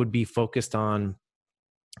week would be focused on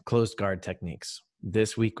closed guard techniques.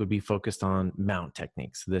 This week would be focused on mount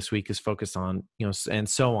techniques. This week is focused on, and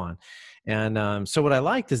so on. And so what I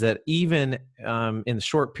liked is that even in the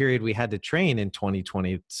short period we had to train in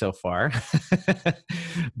 2020 so far,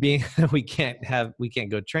 being we can't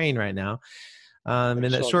go train right now. In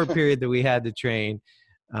that short period that we had to train,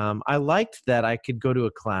 I liked that I could go to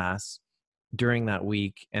a class during that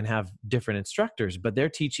week and have different instructors, but they're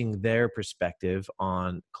teaching their perspective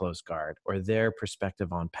on closed guard or their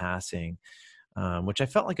perspective on passing, which I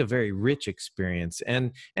felt like a very rich experience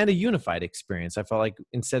and a unified experience. I felt like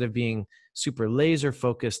instead of being super laser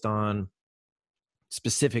focused on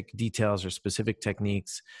specific details or specific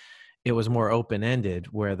techniques, it was more open-ended,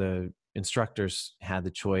 where the instructors had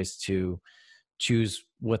the choice to choose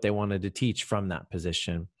what they wanted to teach from that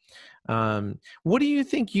position. What do you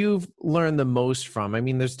think you've learned the most from? I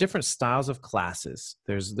mean, there's different styles of classes.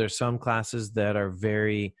 There's some classes that are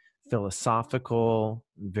very philosophical,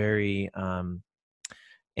 very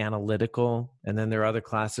analytical, and then there are other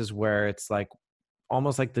classes where it's like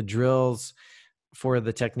almost like the drills for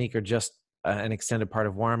the technique are just an extended part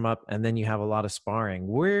of warm up, and then you have a lot of sparring.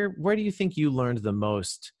 Where do you think you learned the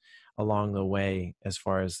most along the way as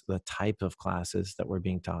far as the type of classes that were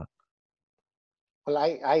being taught? Well,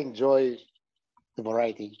 I enjoy the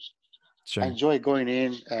variety. Sure. I enjoy going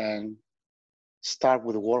in and start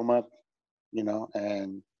with a warm up,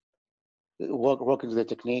 and work into the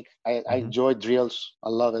technique. I enjoy drills. I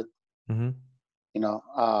love it.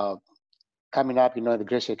 Coming up, at the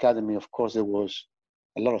Gracie Academy, of course, there was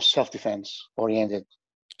a lot of self-defense oriented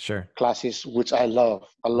classes, which I love.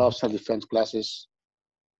 I love self-defense classes.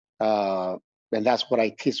 And that's what I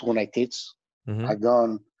teach when I teach. I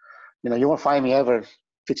don't, you won't find me ever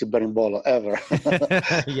teach a burning ball ever.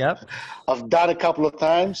 Yep. I've done a couple of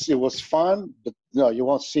times. It was fun, but no, you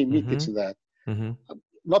won't see me teaching that.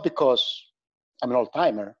 Not because I'm an old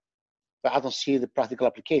timer, but I don't see the practical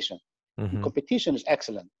application. Competition is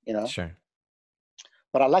excellent, Sure.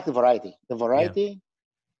 But I like the variety. The variety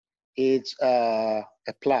is a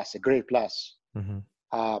plus, a great plus.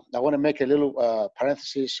 I want to make a little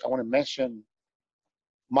parenthesis. I want to mention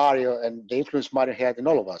Mario and the influence Mario had in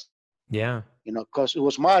all of us. Yeah. Because it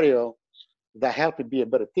was Mario that helped me be a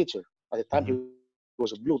better teacher. At the time, he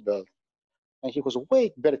was a blue belt, and he was a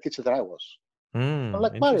way better teacher than I was. I'm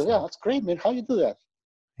like, Mario, yeah, that's great, man. How you do that?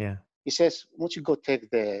 Yeah. He says, once you go take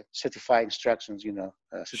the certified instructions,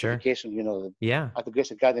 certification, at the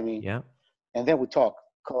Grace Academy, and then we talk.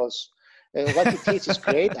 Because what you teach is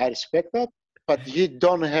great. I respect that. But you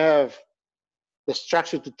don't have the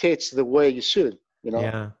structure to teach the way you should.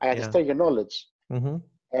 I understand your knowledge.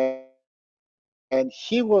 And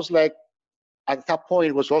he was like, at that point,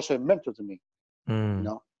 he was also a mentor to me.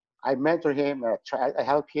 I mentor him. I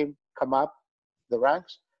help him come up the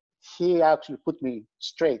ranks. He actually put me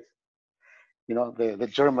straight. The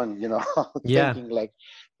German, thinking like,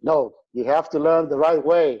 no, you have to learn the right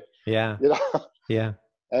way. Yeah. Yeah.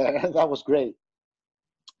 And that was great.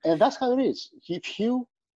 And that's how it is. If you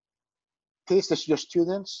teach your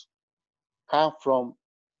students, come from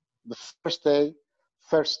the first day,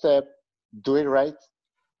 first step, do it right.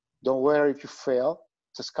 Don't worry if you fail.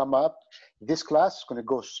 Just come up. This class is going to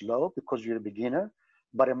go slow because you're a beginner.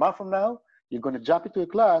 But a month from now, you're going to jump into a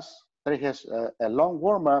class that has a long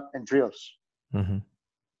warm-up and drills. And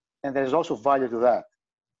there's also value to that.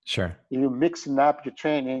 Sure. You're mixing up your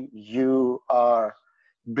training. You are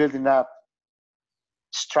building up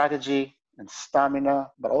strategy and stamina,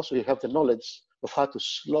 but also you have the knowledge of how to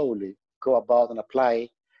slowly go about and apply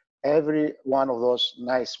every one of those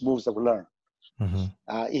nice moves that we learn.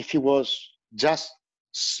 If it was just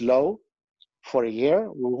slow for a year,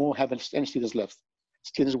 we won't have any students left.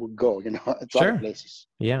 Students will go, to other places.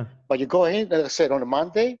 Yeah. But you go in, as I said, on a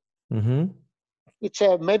Monday, it's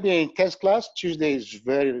maybe an intense class. Tuesday is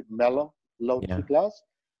very mellow, low-key class.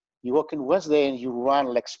 You work in Wednesday and you run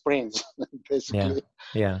like sprints, Yeah. basically.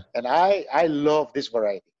 Yeah. And I love this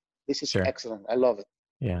variety. This is Sure. excellent. I love it.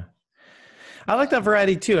 Yeah. I like that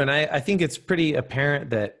variety too. And I think it's pretty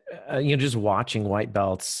apparent that, just watching white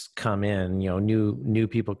belts come in, new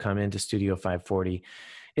people come into Studio 540.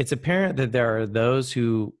 It's apparent that there are those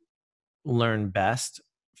who learn best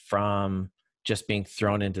from just being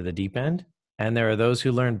thrown into the deep end. And there are those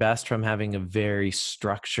who learn best from having a very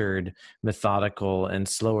structured, methodical, and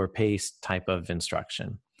slower paced type of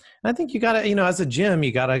instruction. And I think you got to, as a gym,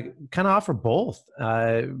 you got to kind of offer both,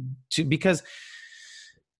 because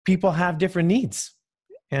people have different needs.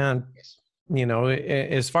 And, Yes.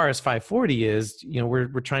 as far as 540 is,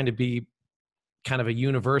 we're trying to be kind of a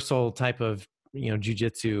universal type of,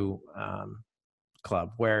 jujitsu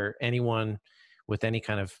club where anyone with any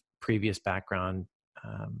kind of previous background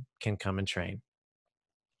can come and train.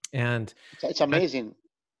 And It's amazing.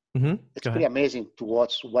 It's Go pretty ahead. amazing to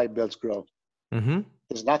watch white belts grow. Mm-hmm.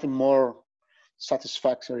 There's nothing more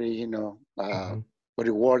satisfactory,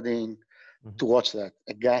 rewarding to watch that.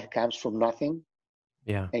 A guy comes from nothing,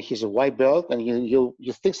 Yeah. and he's a white belt, and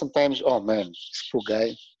you think sometimes, oh man, this poor guy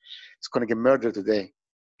is gonna get murdered today,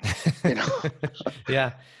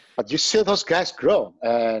 Yeah. But you see those guys grow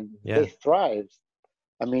and they thrive.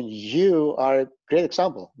 I mean, you are a great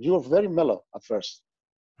example. You were very mellow at first,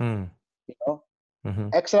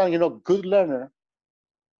 excellent, good learner,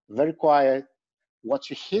 very quiet. Once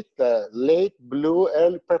you hit the late blue,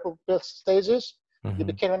 early purple stages, you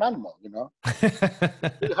became an animal,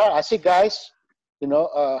 Really hard. I see guys,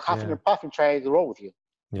 huffing and puffing trying to roll with you.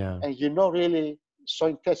 Yeah. And you're not really so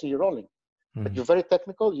intense in your rolling. But you're very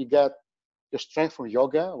technical. You got your strength from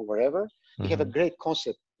yoga or wherever. You have a great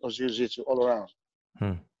concept of jiu-jitsu all around.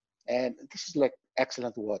 And this is like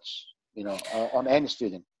excellent to watch, on any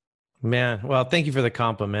student. Man, well, thank you for the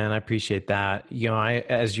compliment. I appreciate that.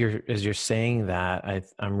 As you're saying that,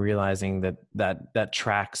 I'm realizing that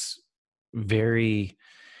tracks in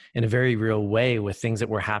a very real way with things that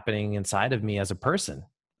were happening inside of me as a person.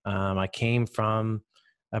 I came from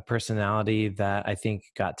a personality that I think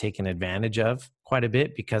got taken advantage of quite a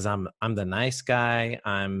bit because I'm the nice guy.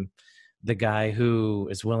 I'm the guy who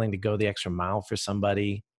is willing to go the extra mile for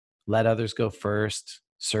somebody, let others go first,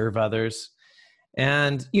 serve others.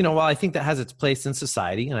 And, while I think that has its place in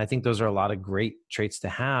society, and I think those are a lot of great traits to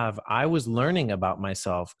have, I was learning about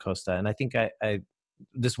myself, Kosta. And I think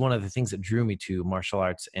this is one of the things that drew me to martial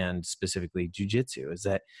arts and specifically jiu-jitsu is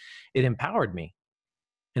that it empowered me.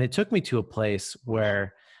 And it took me to a place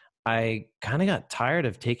where I kind of got tired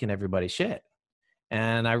of taking everybody's shit.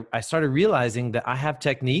 And I started realizing that I have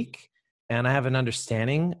technique and I have an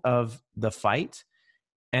understanding of the fight.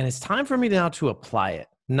 And it's time for me now to apply it,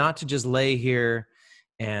 not to just lay here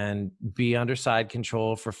and be under side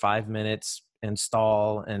control for 5 minutes and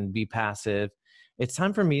stall and be passive. It's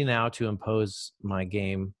time for me now to impose my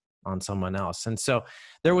game on someone else. And so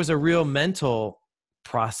there was a real mental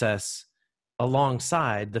process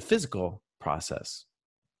alongside the physical process.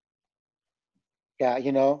 Yeah,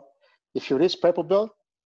 if you reach purple belt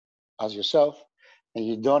as yourself and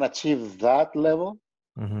you don't achieve that level,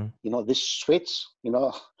 this switch,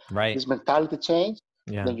 right, this mentality change,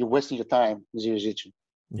 then you're wasting your time in jiu-jitsu.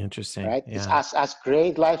 Interesting. Right? Yeah. It's as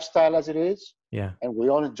great lifestyle as it is. Yeah. And we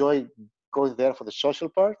all enjoy going there for the social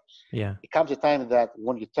part. Yeah. It comes a time that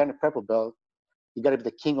when you turn a purple belt, you got to be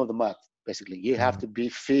the king of the mat. Basically, you have to be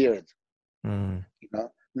feared.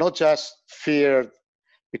 Not just feared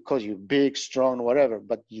because you're big, strong, whatever,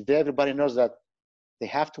 but everybody knows that they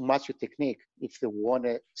have to match your technique if they want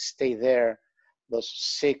to stay there those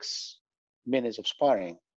 6 minutes of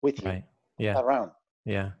sparring with you around.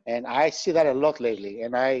 Yeah. And I see that a lot lately,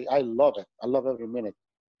 and I love it. I love every minute.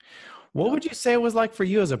 What would you say it was like for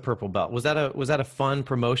you as a purple belt? Was that a fun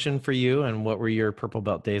promotion for you? And what were your purple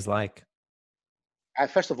belt days like?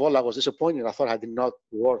 First of all, I was disappointed. I thought I did not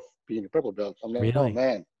worth being a purple belt. I'm like, really? Oh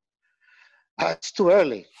man, it's too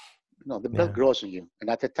early. The belt grows on you. And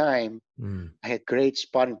at the time, I had great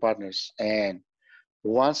sparring partners. And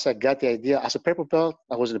once I got the idea, as a purple belt,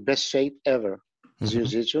 I was in the best shape ever,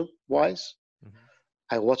 jiu-jitsu wise.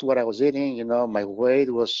 I watched what I was eating, my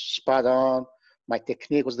weight was spot on, my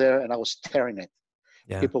technique was there, and I was tearing it.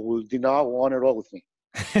 Yeah. People who did not want to roll with me.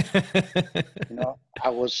 I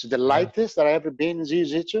was the lightest that I ever been in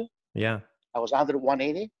jiu-jitsu. Yeah. I was under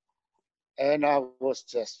 180, and I was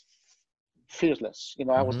just fearless.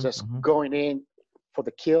 I was just going in for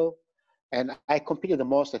the kill, and I competed the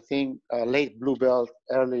most, I think, late blue belt,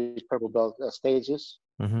 early purple belt stages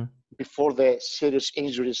before the serious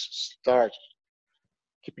injuries start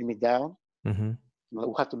keeping me down.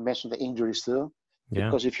 We have to mention the injuries too,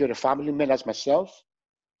 because if you're a family man as myself,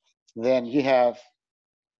 Then you have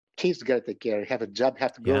kids to get take care. You have a job you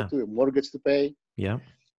have to go Yeah. to, a mortgage to pay. Yeah.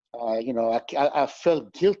 I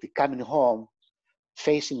felt guilty coming home,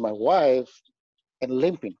 facing my wife and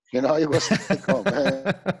limping. It was like, oh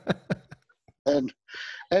man.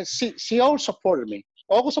 And she always supported me.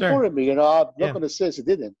 Always Sure. supported me. I'm not Yeah. going to say she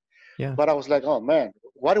didn't. Yeah. But I was like, oh man,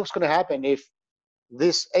 what was going to happen if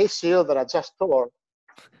this ACL that I just tore,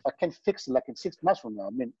 I can fix it like in 6 months from now?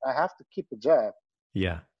 I mean, I have to keep a job.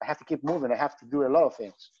 Yeah. I have to keep moving. I have to do a lot of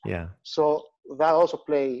things. Yeah. So that also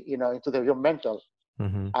play, into your mental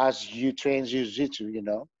Mm-hmm. as you train jiu-jitsu.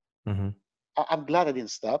 Mm-hmm. I'm glad I didn't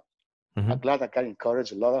stop. Mm-hmm. I'm glad I got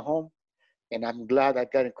encouraged a lot at home, and I'm glad I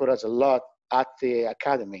got encouraged a lot at the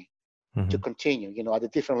academy to Mm-hmm. continue, at a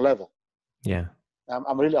different level. Yeah.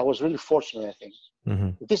 I was really fortunate, I think.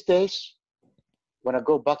 Mm-hmm. These days, when I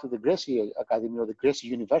go back to the Gracie Academy or the Gracie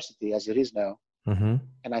University as it is now, Mm-hmm.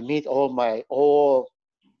 and I meet all my old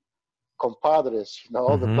compadres,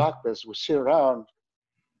 all the Mm-hmm. black belts who sit around,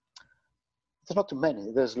 there's not too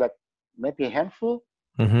many. There's like maybe a handful,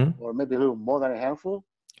 Mm-hmm. or maybe a little more than a handful,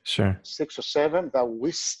 Sure. 6 or 7 that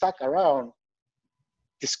we stuck around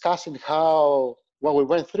discussing what we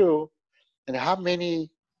went through and how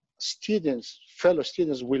many fellow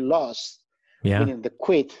students we lost, Yeah. meaning they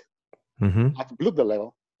quit Mm-hmm. at blue belt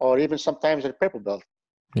level or even sometimes at purple belt.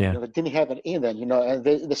 Yeah. They didn't have it in them, and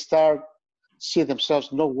they start see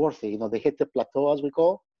themselves not worthy. They hit the plateau as we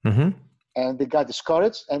call, Mm-hmm. and they got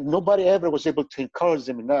discouraged, and nobody ever was able to encourage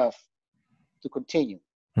them enough to continue.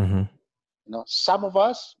 Mm-hmm. Some of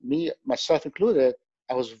us, me, myself included,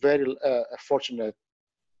 I was very fortunate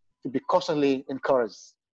to be constantly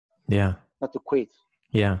encouraged Yeah. not to quit.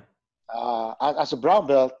 Yeah. As a brown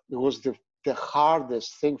belt, it was the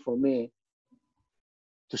hardest thing for me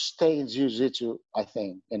to stay in jiu-jitsu, I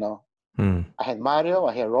think. Mm. I had Mario,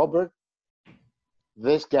 I had Robert.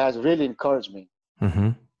 These guys really encouraged me. Mm-hmm.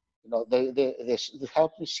 They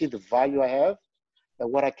helped me see the value I have and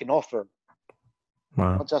what I can offer,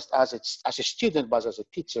 Wow. not just as a student, but as a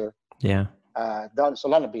teacher Yeah. down in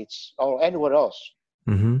Solana Beach or anywhere else.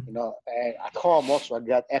 Mm-hmm. And at home also, I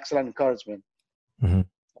got excellent encouragement. Mm-hmm.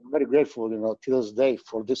 I'm very grateful, to this day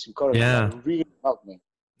for this encouragement. Yeah. That really helped me.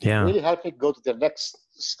 Yeah. Really helped me go to the next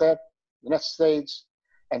step, the next stage,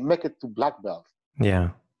 and make it to black belt. Yeah.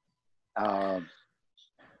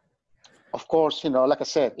 Of course, like I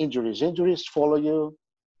said, injuries follow you.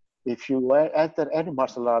 If you enter any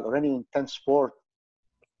martial art or any intense sport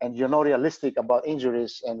and you're not realistic about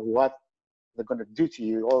injuries and what they're going to do to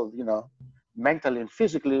you, or, mentally and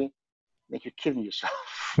physically, then you're killing yourself.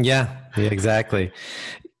 Yeah. Yeah. Exactly.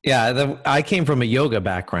 Yeah, I came from a yoga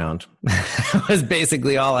background. It was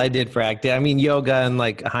basically all I did for acting. I mean, yoga and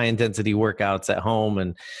like high intensity workouts at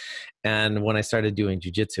home. And when I started doing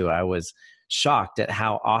jiu-jitsu, I was shocked at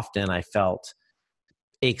how often I felt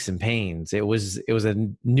aches and pains. It was a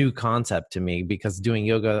new concept to me because doing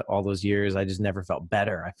yoga all those years, I just never felt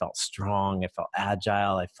better. I felt strong. I felt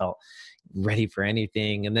agile. I felt ready for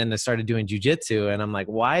anything. And then I started doing jiu-jitsu and I'm like,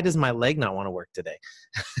 why does my leg not want to work today?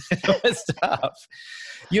 It was tough.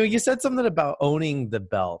 You said something about owning the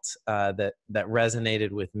belt that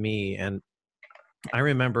resonated with me. And I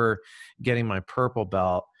remember getting my purple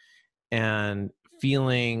belt and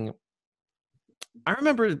I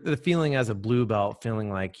remember the feeling as a blue belt, feeling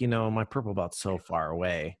like, my purple belt's so far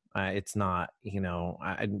away. It's not,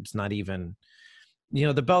 it's not even,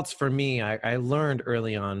 the belts for me, I learned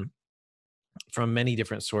early on from many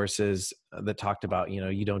different sources that talked about,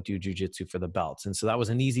 you don't do jujitsu for the belts. And so that was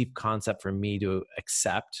an easy concept for me to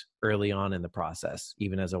accept early on in the process,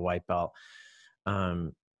 even as a white belt.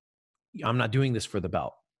 I'm not doing this for the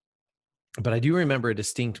belt. But I do remember a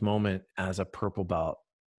distinct moment as a purple belt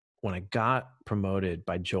when I got promoted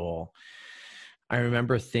by Joel. I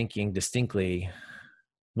remember thinking distinctly,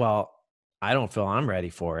 well, I don't feel I'm ready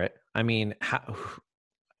for it. I mean,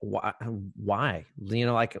 why?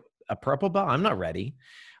 Like a purple belt, I'm not ready.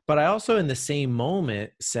 But I also in the same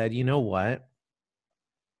moment said, you know what?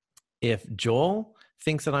 If Joel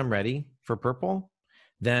thinks that I'm ready for purple,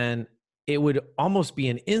 then it would almost be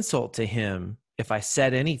an insult to him if I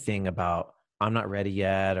said anything about I'm not ready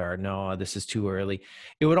yet, or no, this is too early.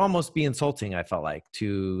 It would almost be insulting, I felt like,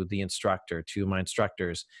 to the instructor, to my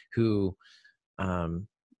instructors who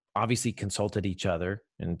obviously consulted each other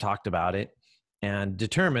and talked about it and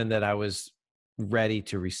determined that I was ready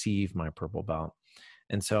to receive my purple belt.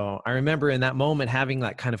 And so I remember in that moment having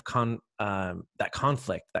that kind of that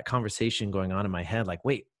conflict, that conversation going on in my head, like,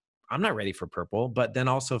 wait, I'm not ready for purple, but then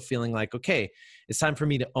also feeling like, okay, it's time for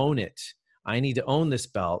me to own it. I need to own this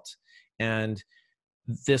belt. And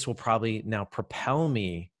this will probably now propel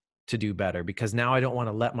me to do better, because now I don't want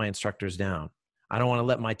to let my instructors down. I don't want to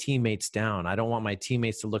let my teammates down. I don't want my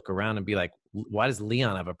teammates to look around and be like, why does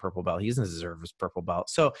Leon have a purple belt? He doesn't deserve his purple belt.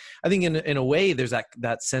 So I think in a way, there's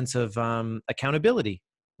that sense of accountability,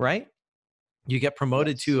 right? You get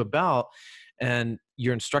promoted Yes. to a belt and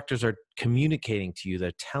your instructors are communicating to you.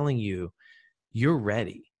 They're telling you you're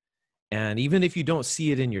ready. And even if you don't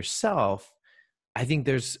see it in yourself, I think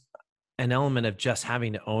there's an element of just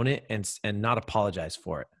having to own it and not apologize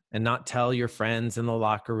for it, and not tell your friends in the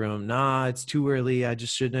locker room, nah, it's too early. I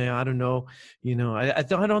just shouldn't, I don't know. I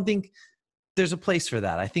don't think there's a place for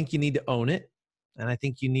that. I think you need to own it. And I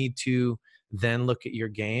think you need to then look at your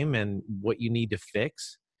game and what you need to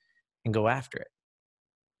fix and go after it.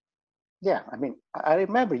 Yeah, I mean, I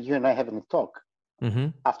remember you and I having a talk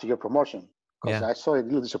after your promotion, because Yeah. I saw a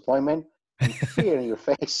little disappointment and fear in your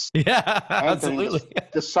face Yeah, entering absolutely.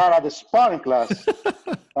 the start of the sparring class.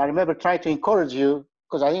 I remember trying to encourage you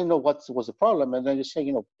because I didn't know what was the problem, and then you say,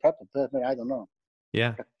 purple belt, man, I don't know. Yeah.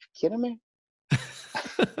 Are you kidding me?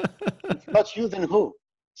 If not you, then who?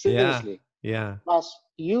 Yeah. Seriously. Yeah. Plus,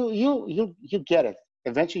 you get it.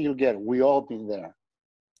 Eventually, you'll get it. We all been there.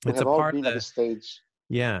 We It's a have all part been of at the the, stage.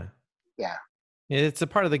 yeah. Yeah. It's a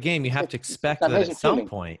part of the game. You have to It's an expect that at amazing some feeling.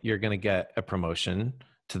 point you're going to get a promotion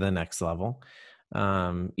to the next level.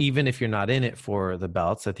 Even if you're not in it for the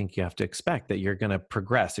belts, I think you have to expect that you're going to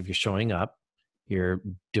progress. If you're showing up, you're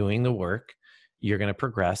doing the work, you're going to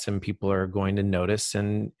progress, and people are going to notice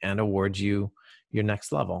and award you your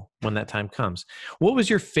next level when that time comes. What was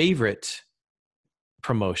your favorite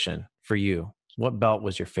promotion for you? What belt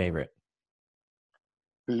was your favorite?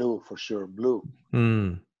 Blue, for sure. Blue.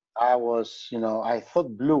 Mm. I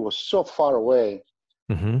thought blue was so far away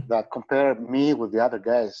Mm-hmm. that compared me with the other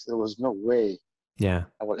guys, there was no way Yeah.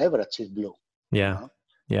 I will ever achieve blue. Yeah.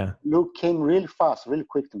 Yeah. Blue came really fast, really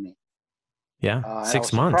quick to me. Yeah. And I was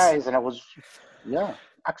 6 months. surprised, and yeah,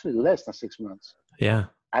 actually less than 6 months. Yeah.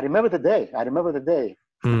 I remember the day.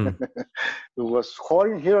 Mm. It was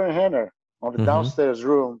Horton here and Henner on the Mm-hmm. downstairs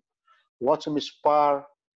room, watching me spar.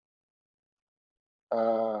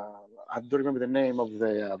 I don't remember the name of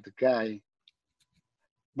the guy,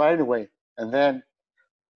 but anyway. And then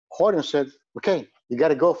Horton said, "Okay, you got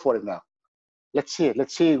to go for it now. Let's see it.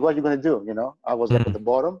 Let's see what you're gonna do." I was like at Mm. the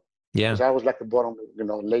bottom, Yeah. because I was like the bottom,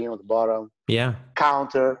 laying on the bottom, Yeah.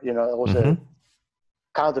 counter. It was a Mm-hmm.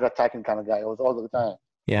 counter attacking kind of guy all the time.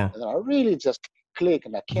 Yeah. And I really just clicked,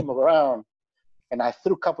 and I came around, and I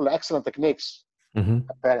threw a couple of excellent techniques, Mm-hmm.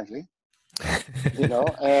 apparently,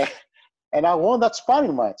 and I won that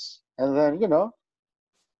sparring match. And then,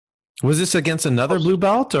 Was this against another blue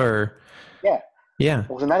belt or? yeah, Yeah. it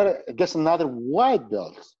was against another white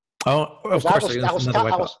belt. Oh, of Because I course, was I against was another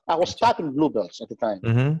white belt. I was Gotcha. tapping blue belts at the time,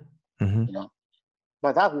 Mm-hmm. Mm-hmm.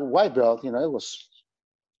 but that white belt, it was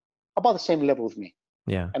about the same level with me.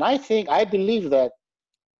 Yeah. And I believe that,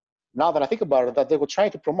 now that I think about it, that they were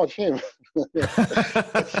trying to promote him,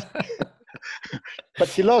 but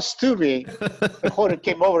he lost to me. And Horton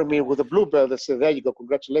came over me with a blue belt and said, "There you go,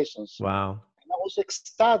 congratulations." Wow. And I was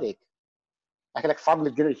ecstatic. I had like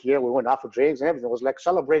family dinner here. We went out for drinks and everything. It was like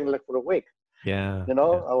celebrating like for a week. Yeah.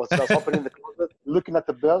 I was opening the closet, looking at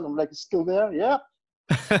the belt. I'm like, "It's still there?" Yeah.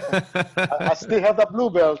 I still have that blue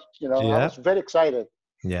belt. I Yeah. was very excited.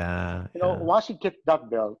 Yeah. Once you get that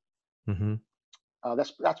belt, Mm-hmm.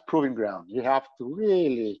 That's proving ground. You have to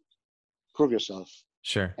really prove yourself.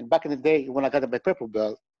 Sure. And back in the day, when I got my purple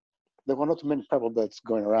belt, there were not too many purple belts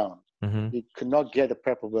going around. Mm-hmm. You could not get a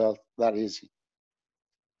purple belt that easy.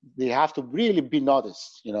 They have to really be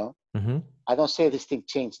noticed. Mm-hmm. I don't say this thing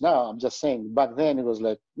changed now. I'm just saying back then it was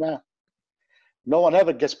like, nah, no one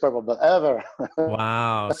ever gets purple belt ever.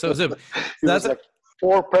 Wow. So It was like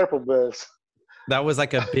 4 purple belts. that was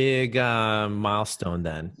like a big milestone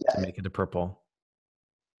then to Yeah, make it a purple.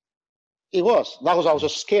 it was. I was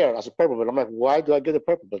just scared as a purple belt. I'm like, why do I get a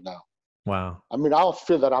purple belt now? Wow. I mean, I don't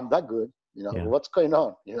feel that I'm that good. Yeah. What's going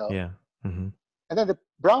on? Yeah. Mm-hmm. And then the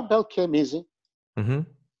brown belt came easy. Mm-hmm.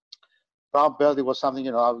 Brown belt, it was something,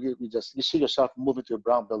 you see yourself moving to a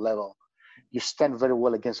brown belt level. You stand very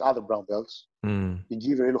well against other brown belts. Mm. You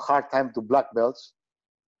give a little hard time to black belts,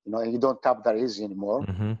 and you don't tap that easy anymore.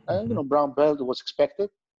 Mm-hmm. And, brown belt was expected.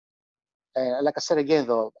 And like I said again,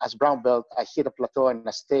 though, as brown belt, I hit a plateau and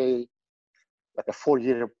I stay like a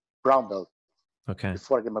 4-year brown belt Okay.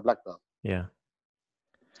 before I get my black belt. Yeah.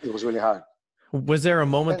 It was really hard. Was there a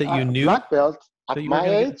moment And that you knew black belt at that you were my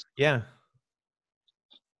going to age? get? Yeah.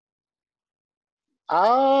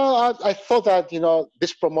 I thought that,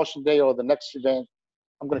 this promotion day or the next event,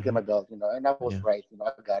 I'm going to get my belt, and I was right.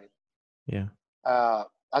 I got it. Yeah.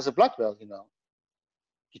 As a black belt, you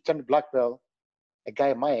turn the black belt, a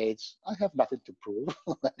guy my age, I have nothing to prove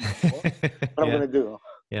anymore. What am I Yeah. going to do?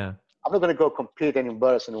 Yeah. I'm not going to go compete and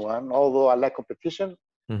embarrass anyone. Although I like competition,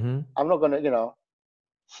 Mm-hmm. I'm not going to,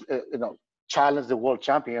 challenge the world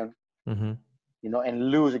champion, Mm-hmm.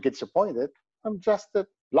 and lose and get disappointed. I'm just a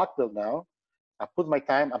black belt now. I put my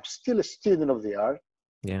time. I'm still a student of the art.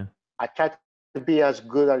 Yeah. I try to be as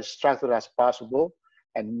good an instructor as possible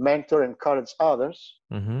and mentor and encourage others,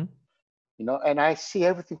 Mm-hmm. and I see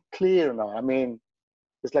everything clear now. I mean,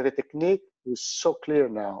 it's like the technique is so clear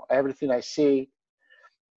now. Everything I see,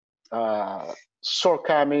 uh,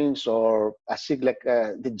 shortcomings, or I see like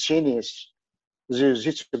the genius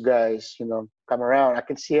jiu-jitsu guys, come around. I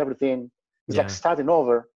can see everything. It's like Yeah. starting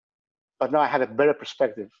over, but now I have a better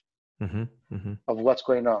perspective Mm-hmm. Mm-hmm. of what's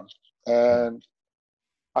going on. And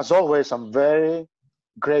as always, I'm very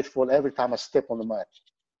grateful every time I step on the mat.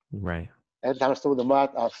 Right. Every time I step on the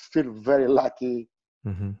mat, I feel very lucky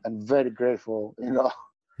Mm-hmm. and very grateful.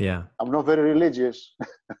 Yeah. I'm not very religious,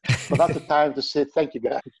 but that's the time to say thank you,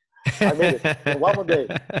 guys. I made it. One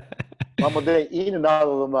more day in and out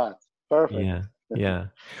of the mat. Perfect. Yeah. Yeah.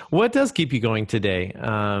 What does keep you going today?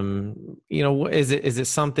 Is it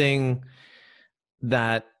something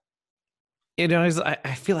that,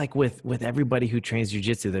 I feel like with everybody who trains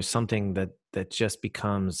jujitsu, there's something that just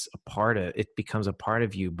becomes a part of it, becomes a part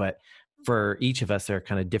of you. But for each of us, there are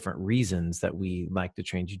kind of different reasons that we like to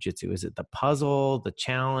train jujitsu. Is it the puzzle, the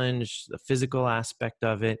challenge, the physical aspect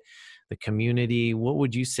of it, the community? What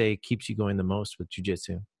would you say keeps you going the most with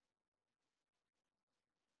jujitsu?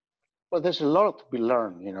 Well, there's a lot to be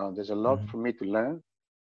learned. There's a lot Mm-hmm. for me to learn,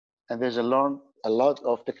 and there's a lot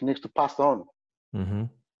of techniques to pass on. Mm-hmm.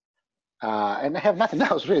 And I have nothing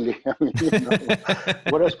else really. I mean,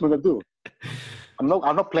 what else am I gonna do? I'm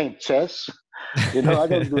not playing chess. I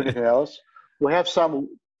don't do anything else. We have some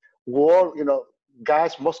world,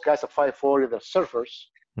 guys. Most guys are 5'4", they're surfers,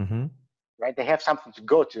 Mm-hmm. right? They have something to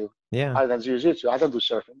go to Yeah. other than jiu-jitsu. I don't do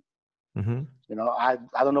surfing. Mm-hmm.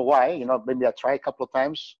 I don't know why. Maybe I tried a couple of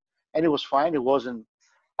times, and it was fine. It wasn't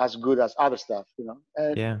as good as other stuff.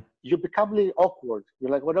 And Yeah. you become really awkward.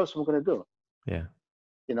 You're like, what else am I gonna do? Yeah.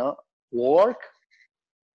 You know, work,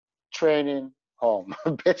 training, home.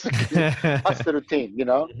 Basically, that's the routine.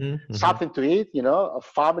 Mm-hmm. Mm-hmm. Something to eat.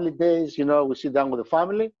 Family days. We sit down with the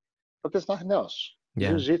family, but there's nothing else. Yeah.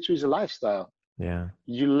 Jiu-jitsu is a lifestyle. Yeah.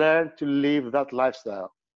 You learn to live that lifestyle.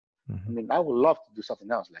 I Mm-hmm. mean, I would love to do something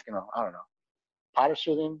else, like I don't know,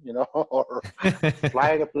 parachuting, or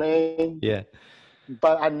flying a plane. Yeah.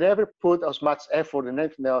 But I never put as much effort in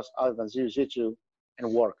anything else other than jiu-jitsu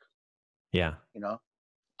and work. Yeah. You know,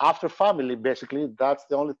 After family, basically, that's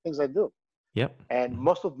the only things I do. Yep. And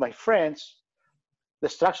most of my friends, the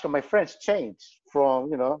structure of my friends changed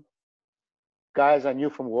from guys I knew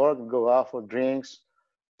from work and go out for drinks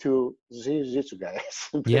to jiu-jitsu guys,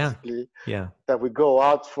 Yeah. basically, Yeah. that we go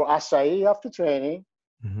out for acai after training,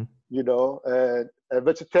 Mm-hmm. a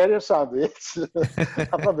vegetarian sandwich.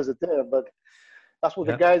 I'm not vegetarian, but that's what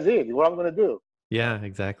the Yep. guys eat. What I'm going to do. Yeah,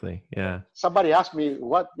 exactly. Yeah. Somebody asked me,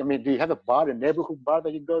 do you have a bar, a neighborhood bar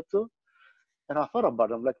that you go to? And I thought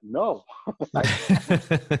about it. I'm like, no,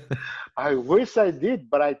 I wish I did,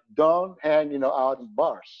 but I don't hang, out in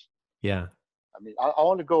bars. Yeah. I mean, I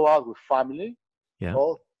only go out with family Yeah.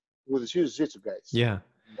 or with jiu-jitsu guys. Yeah.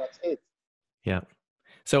 That's it. Yeah.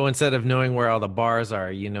 So instead of knowing where all the bars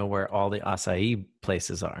are, you know where all the acai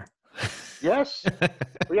places are. Yes,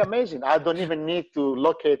 pretty amazing. I don't even need to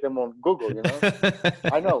locate them on Google,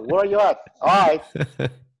 I know. Where are you at? All right,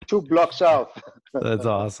 2 blocks out. That's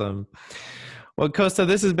awesome. Well, Kosta,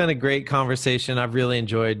 this has been a great conversation. I've really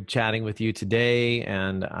enjoyed chatting with you today,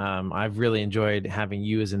 and I've really enjoyed having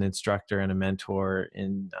you as an instructor and a mentor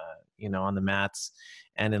on the mats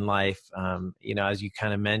and in life. As you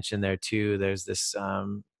kind of mentioned there too, there's this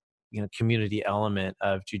community element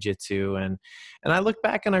of jiu-jitsu, and I look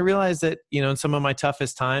back and I realize that in some of my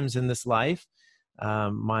toughest times in this life,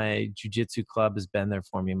 my jiu-jitsu club has been there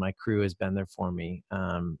for me. My crew has been there for me.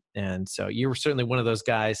 And so you were certainly one of those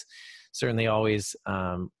guys, certainly always,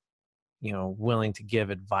 willing to give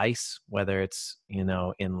advice, whether it's,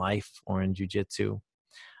 in life or in jiu-jitsu.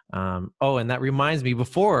 And that reminds me,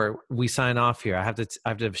 before we sign off here, I have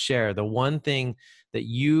to share the one thing that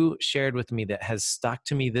you shared with me that has stuck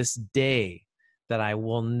to me this day that I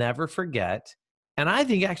will never forget. And I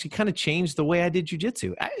think actually kind of changed the way I did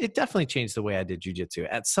jujitsu. It definitely changed the way I did jujitsu.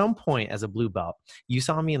 At some point as a blue belt, you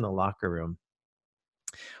saw me in the locker room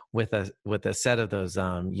with a set of those,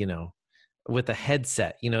 with a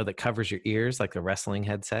headset, that covers your ears, like the wrestling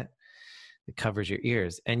headset that covers your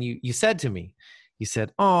ears. And you said to me, you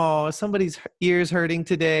said, "Oh, somebody's ears hurting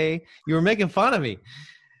today." You were making fun of me.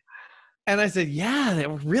 And I said, yeah,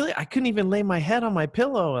 really, I couldn't even lay my head on my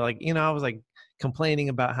pillow. Like, I was like complaining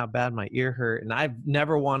about how bad my ear hurt. And I've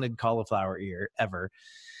never wanted cauliflower ear ever.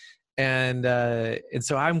 And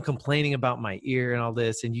so I'm complaining about my ear and all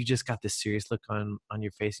this. And you just got this serious look on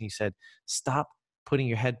your face. And you said, stop putting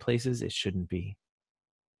your head places it shouldn't be.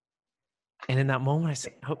 And in that moment, I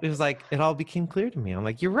said, it was like, it all became clear to me. I'm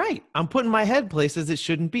like, you're right. I'm putting my head places it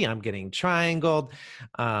shouldn't be. I'm getting triangled.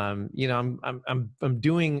 I'm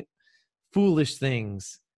doing foolish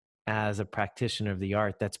things as a practitioner of the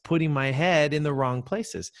art that's putting my head in the wrong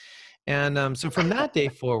places. And so from that day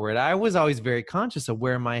forward, I was always very conscious of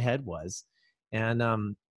where my head was. And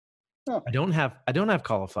I don't have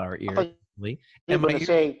cauliflower ear. I thought you were And going my to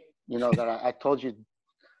say, that I told you.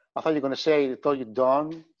 I thought you were going to say, I told you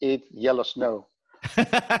don't eat yellow snow.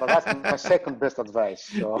 But that's my second best advice.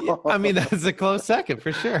 So. I mean, that's a close second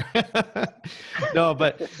for sure. No,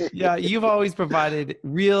 but yeah, you've always provided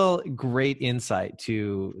real great insight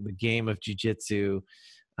to the game of jiu-jitsu,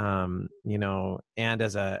 and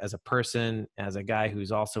as a person, as a guy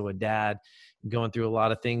who's also a dad, going through a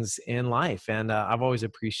lot of things in life. And I've always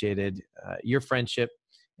appreciated your friendship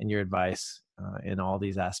and your advice in all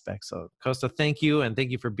these aspects. So Kosta, thank you. And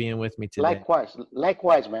thank you for being with me today.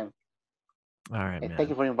 Likewise, man. All right, man. Thank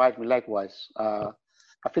you for inviting me. Likewise. I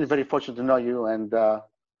feel very fortunate to know you. And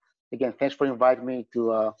again, thanks for inviting me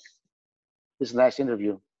to this nice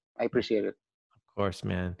interview. I appreciate it. Of course,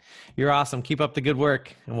 man. You're awesome. Keep up the good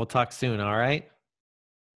work, and we'll talk soon. All right.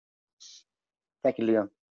 Thank you, Leon.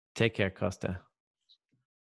 Take care, Kosta.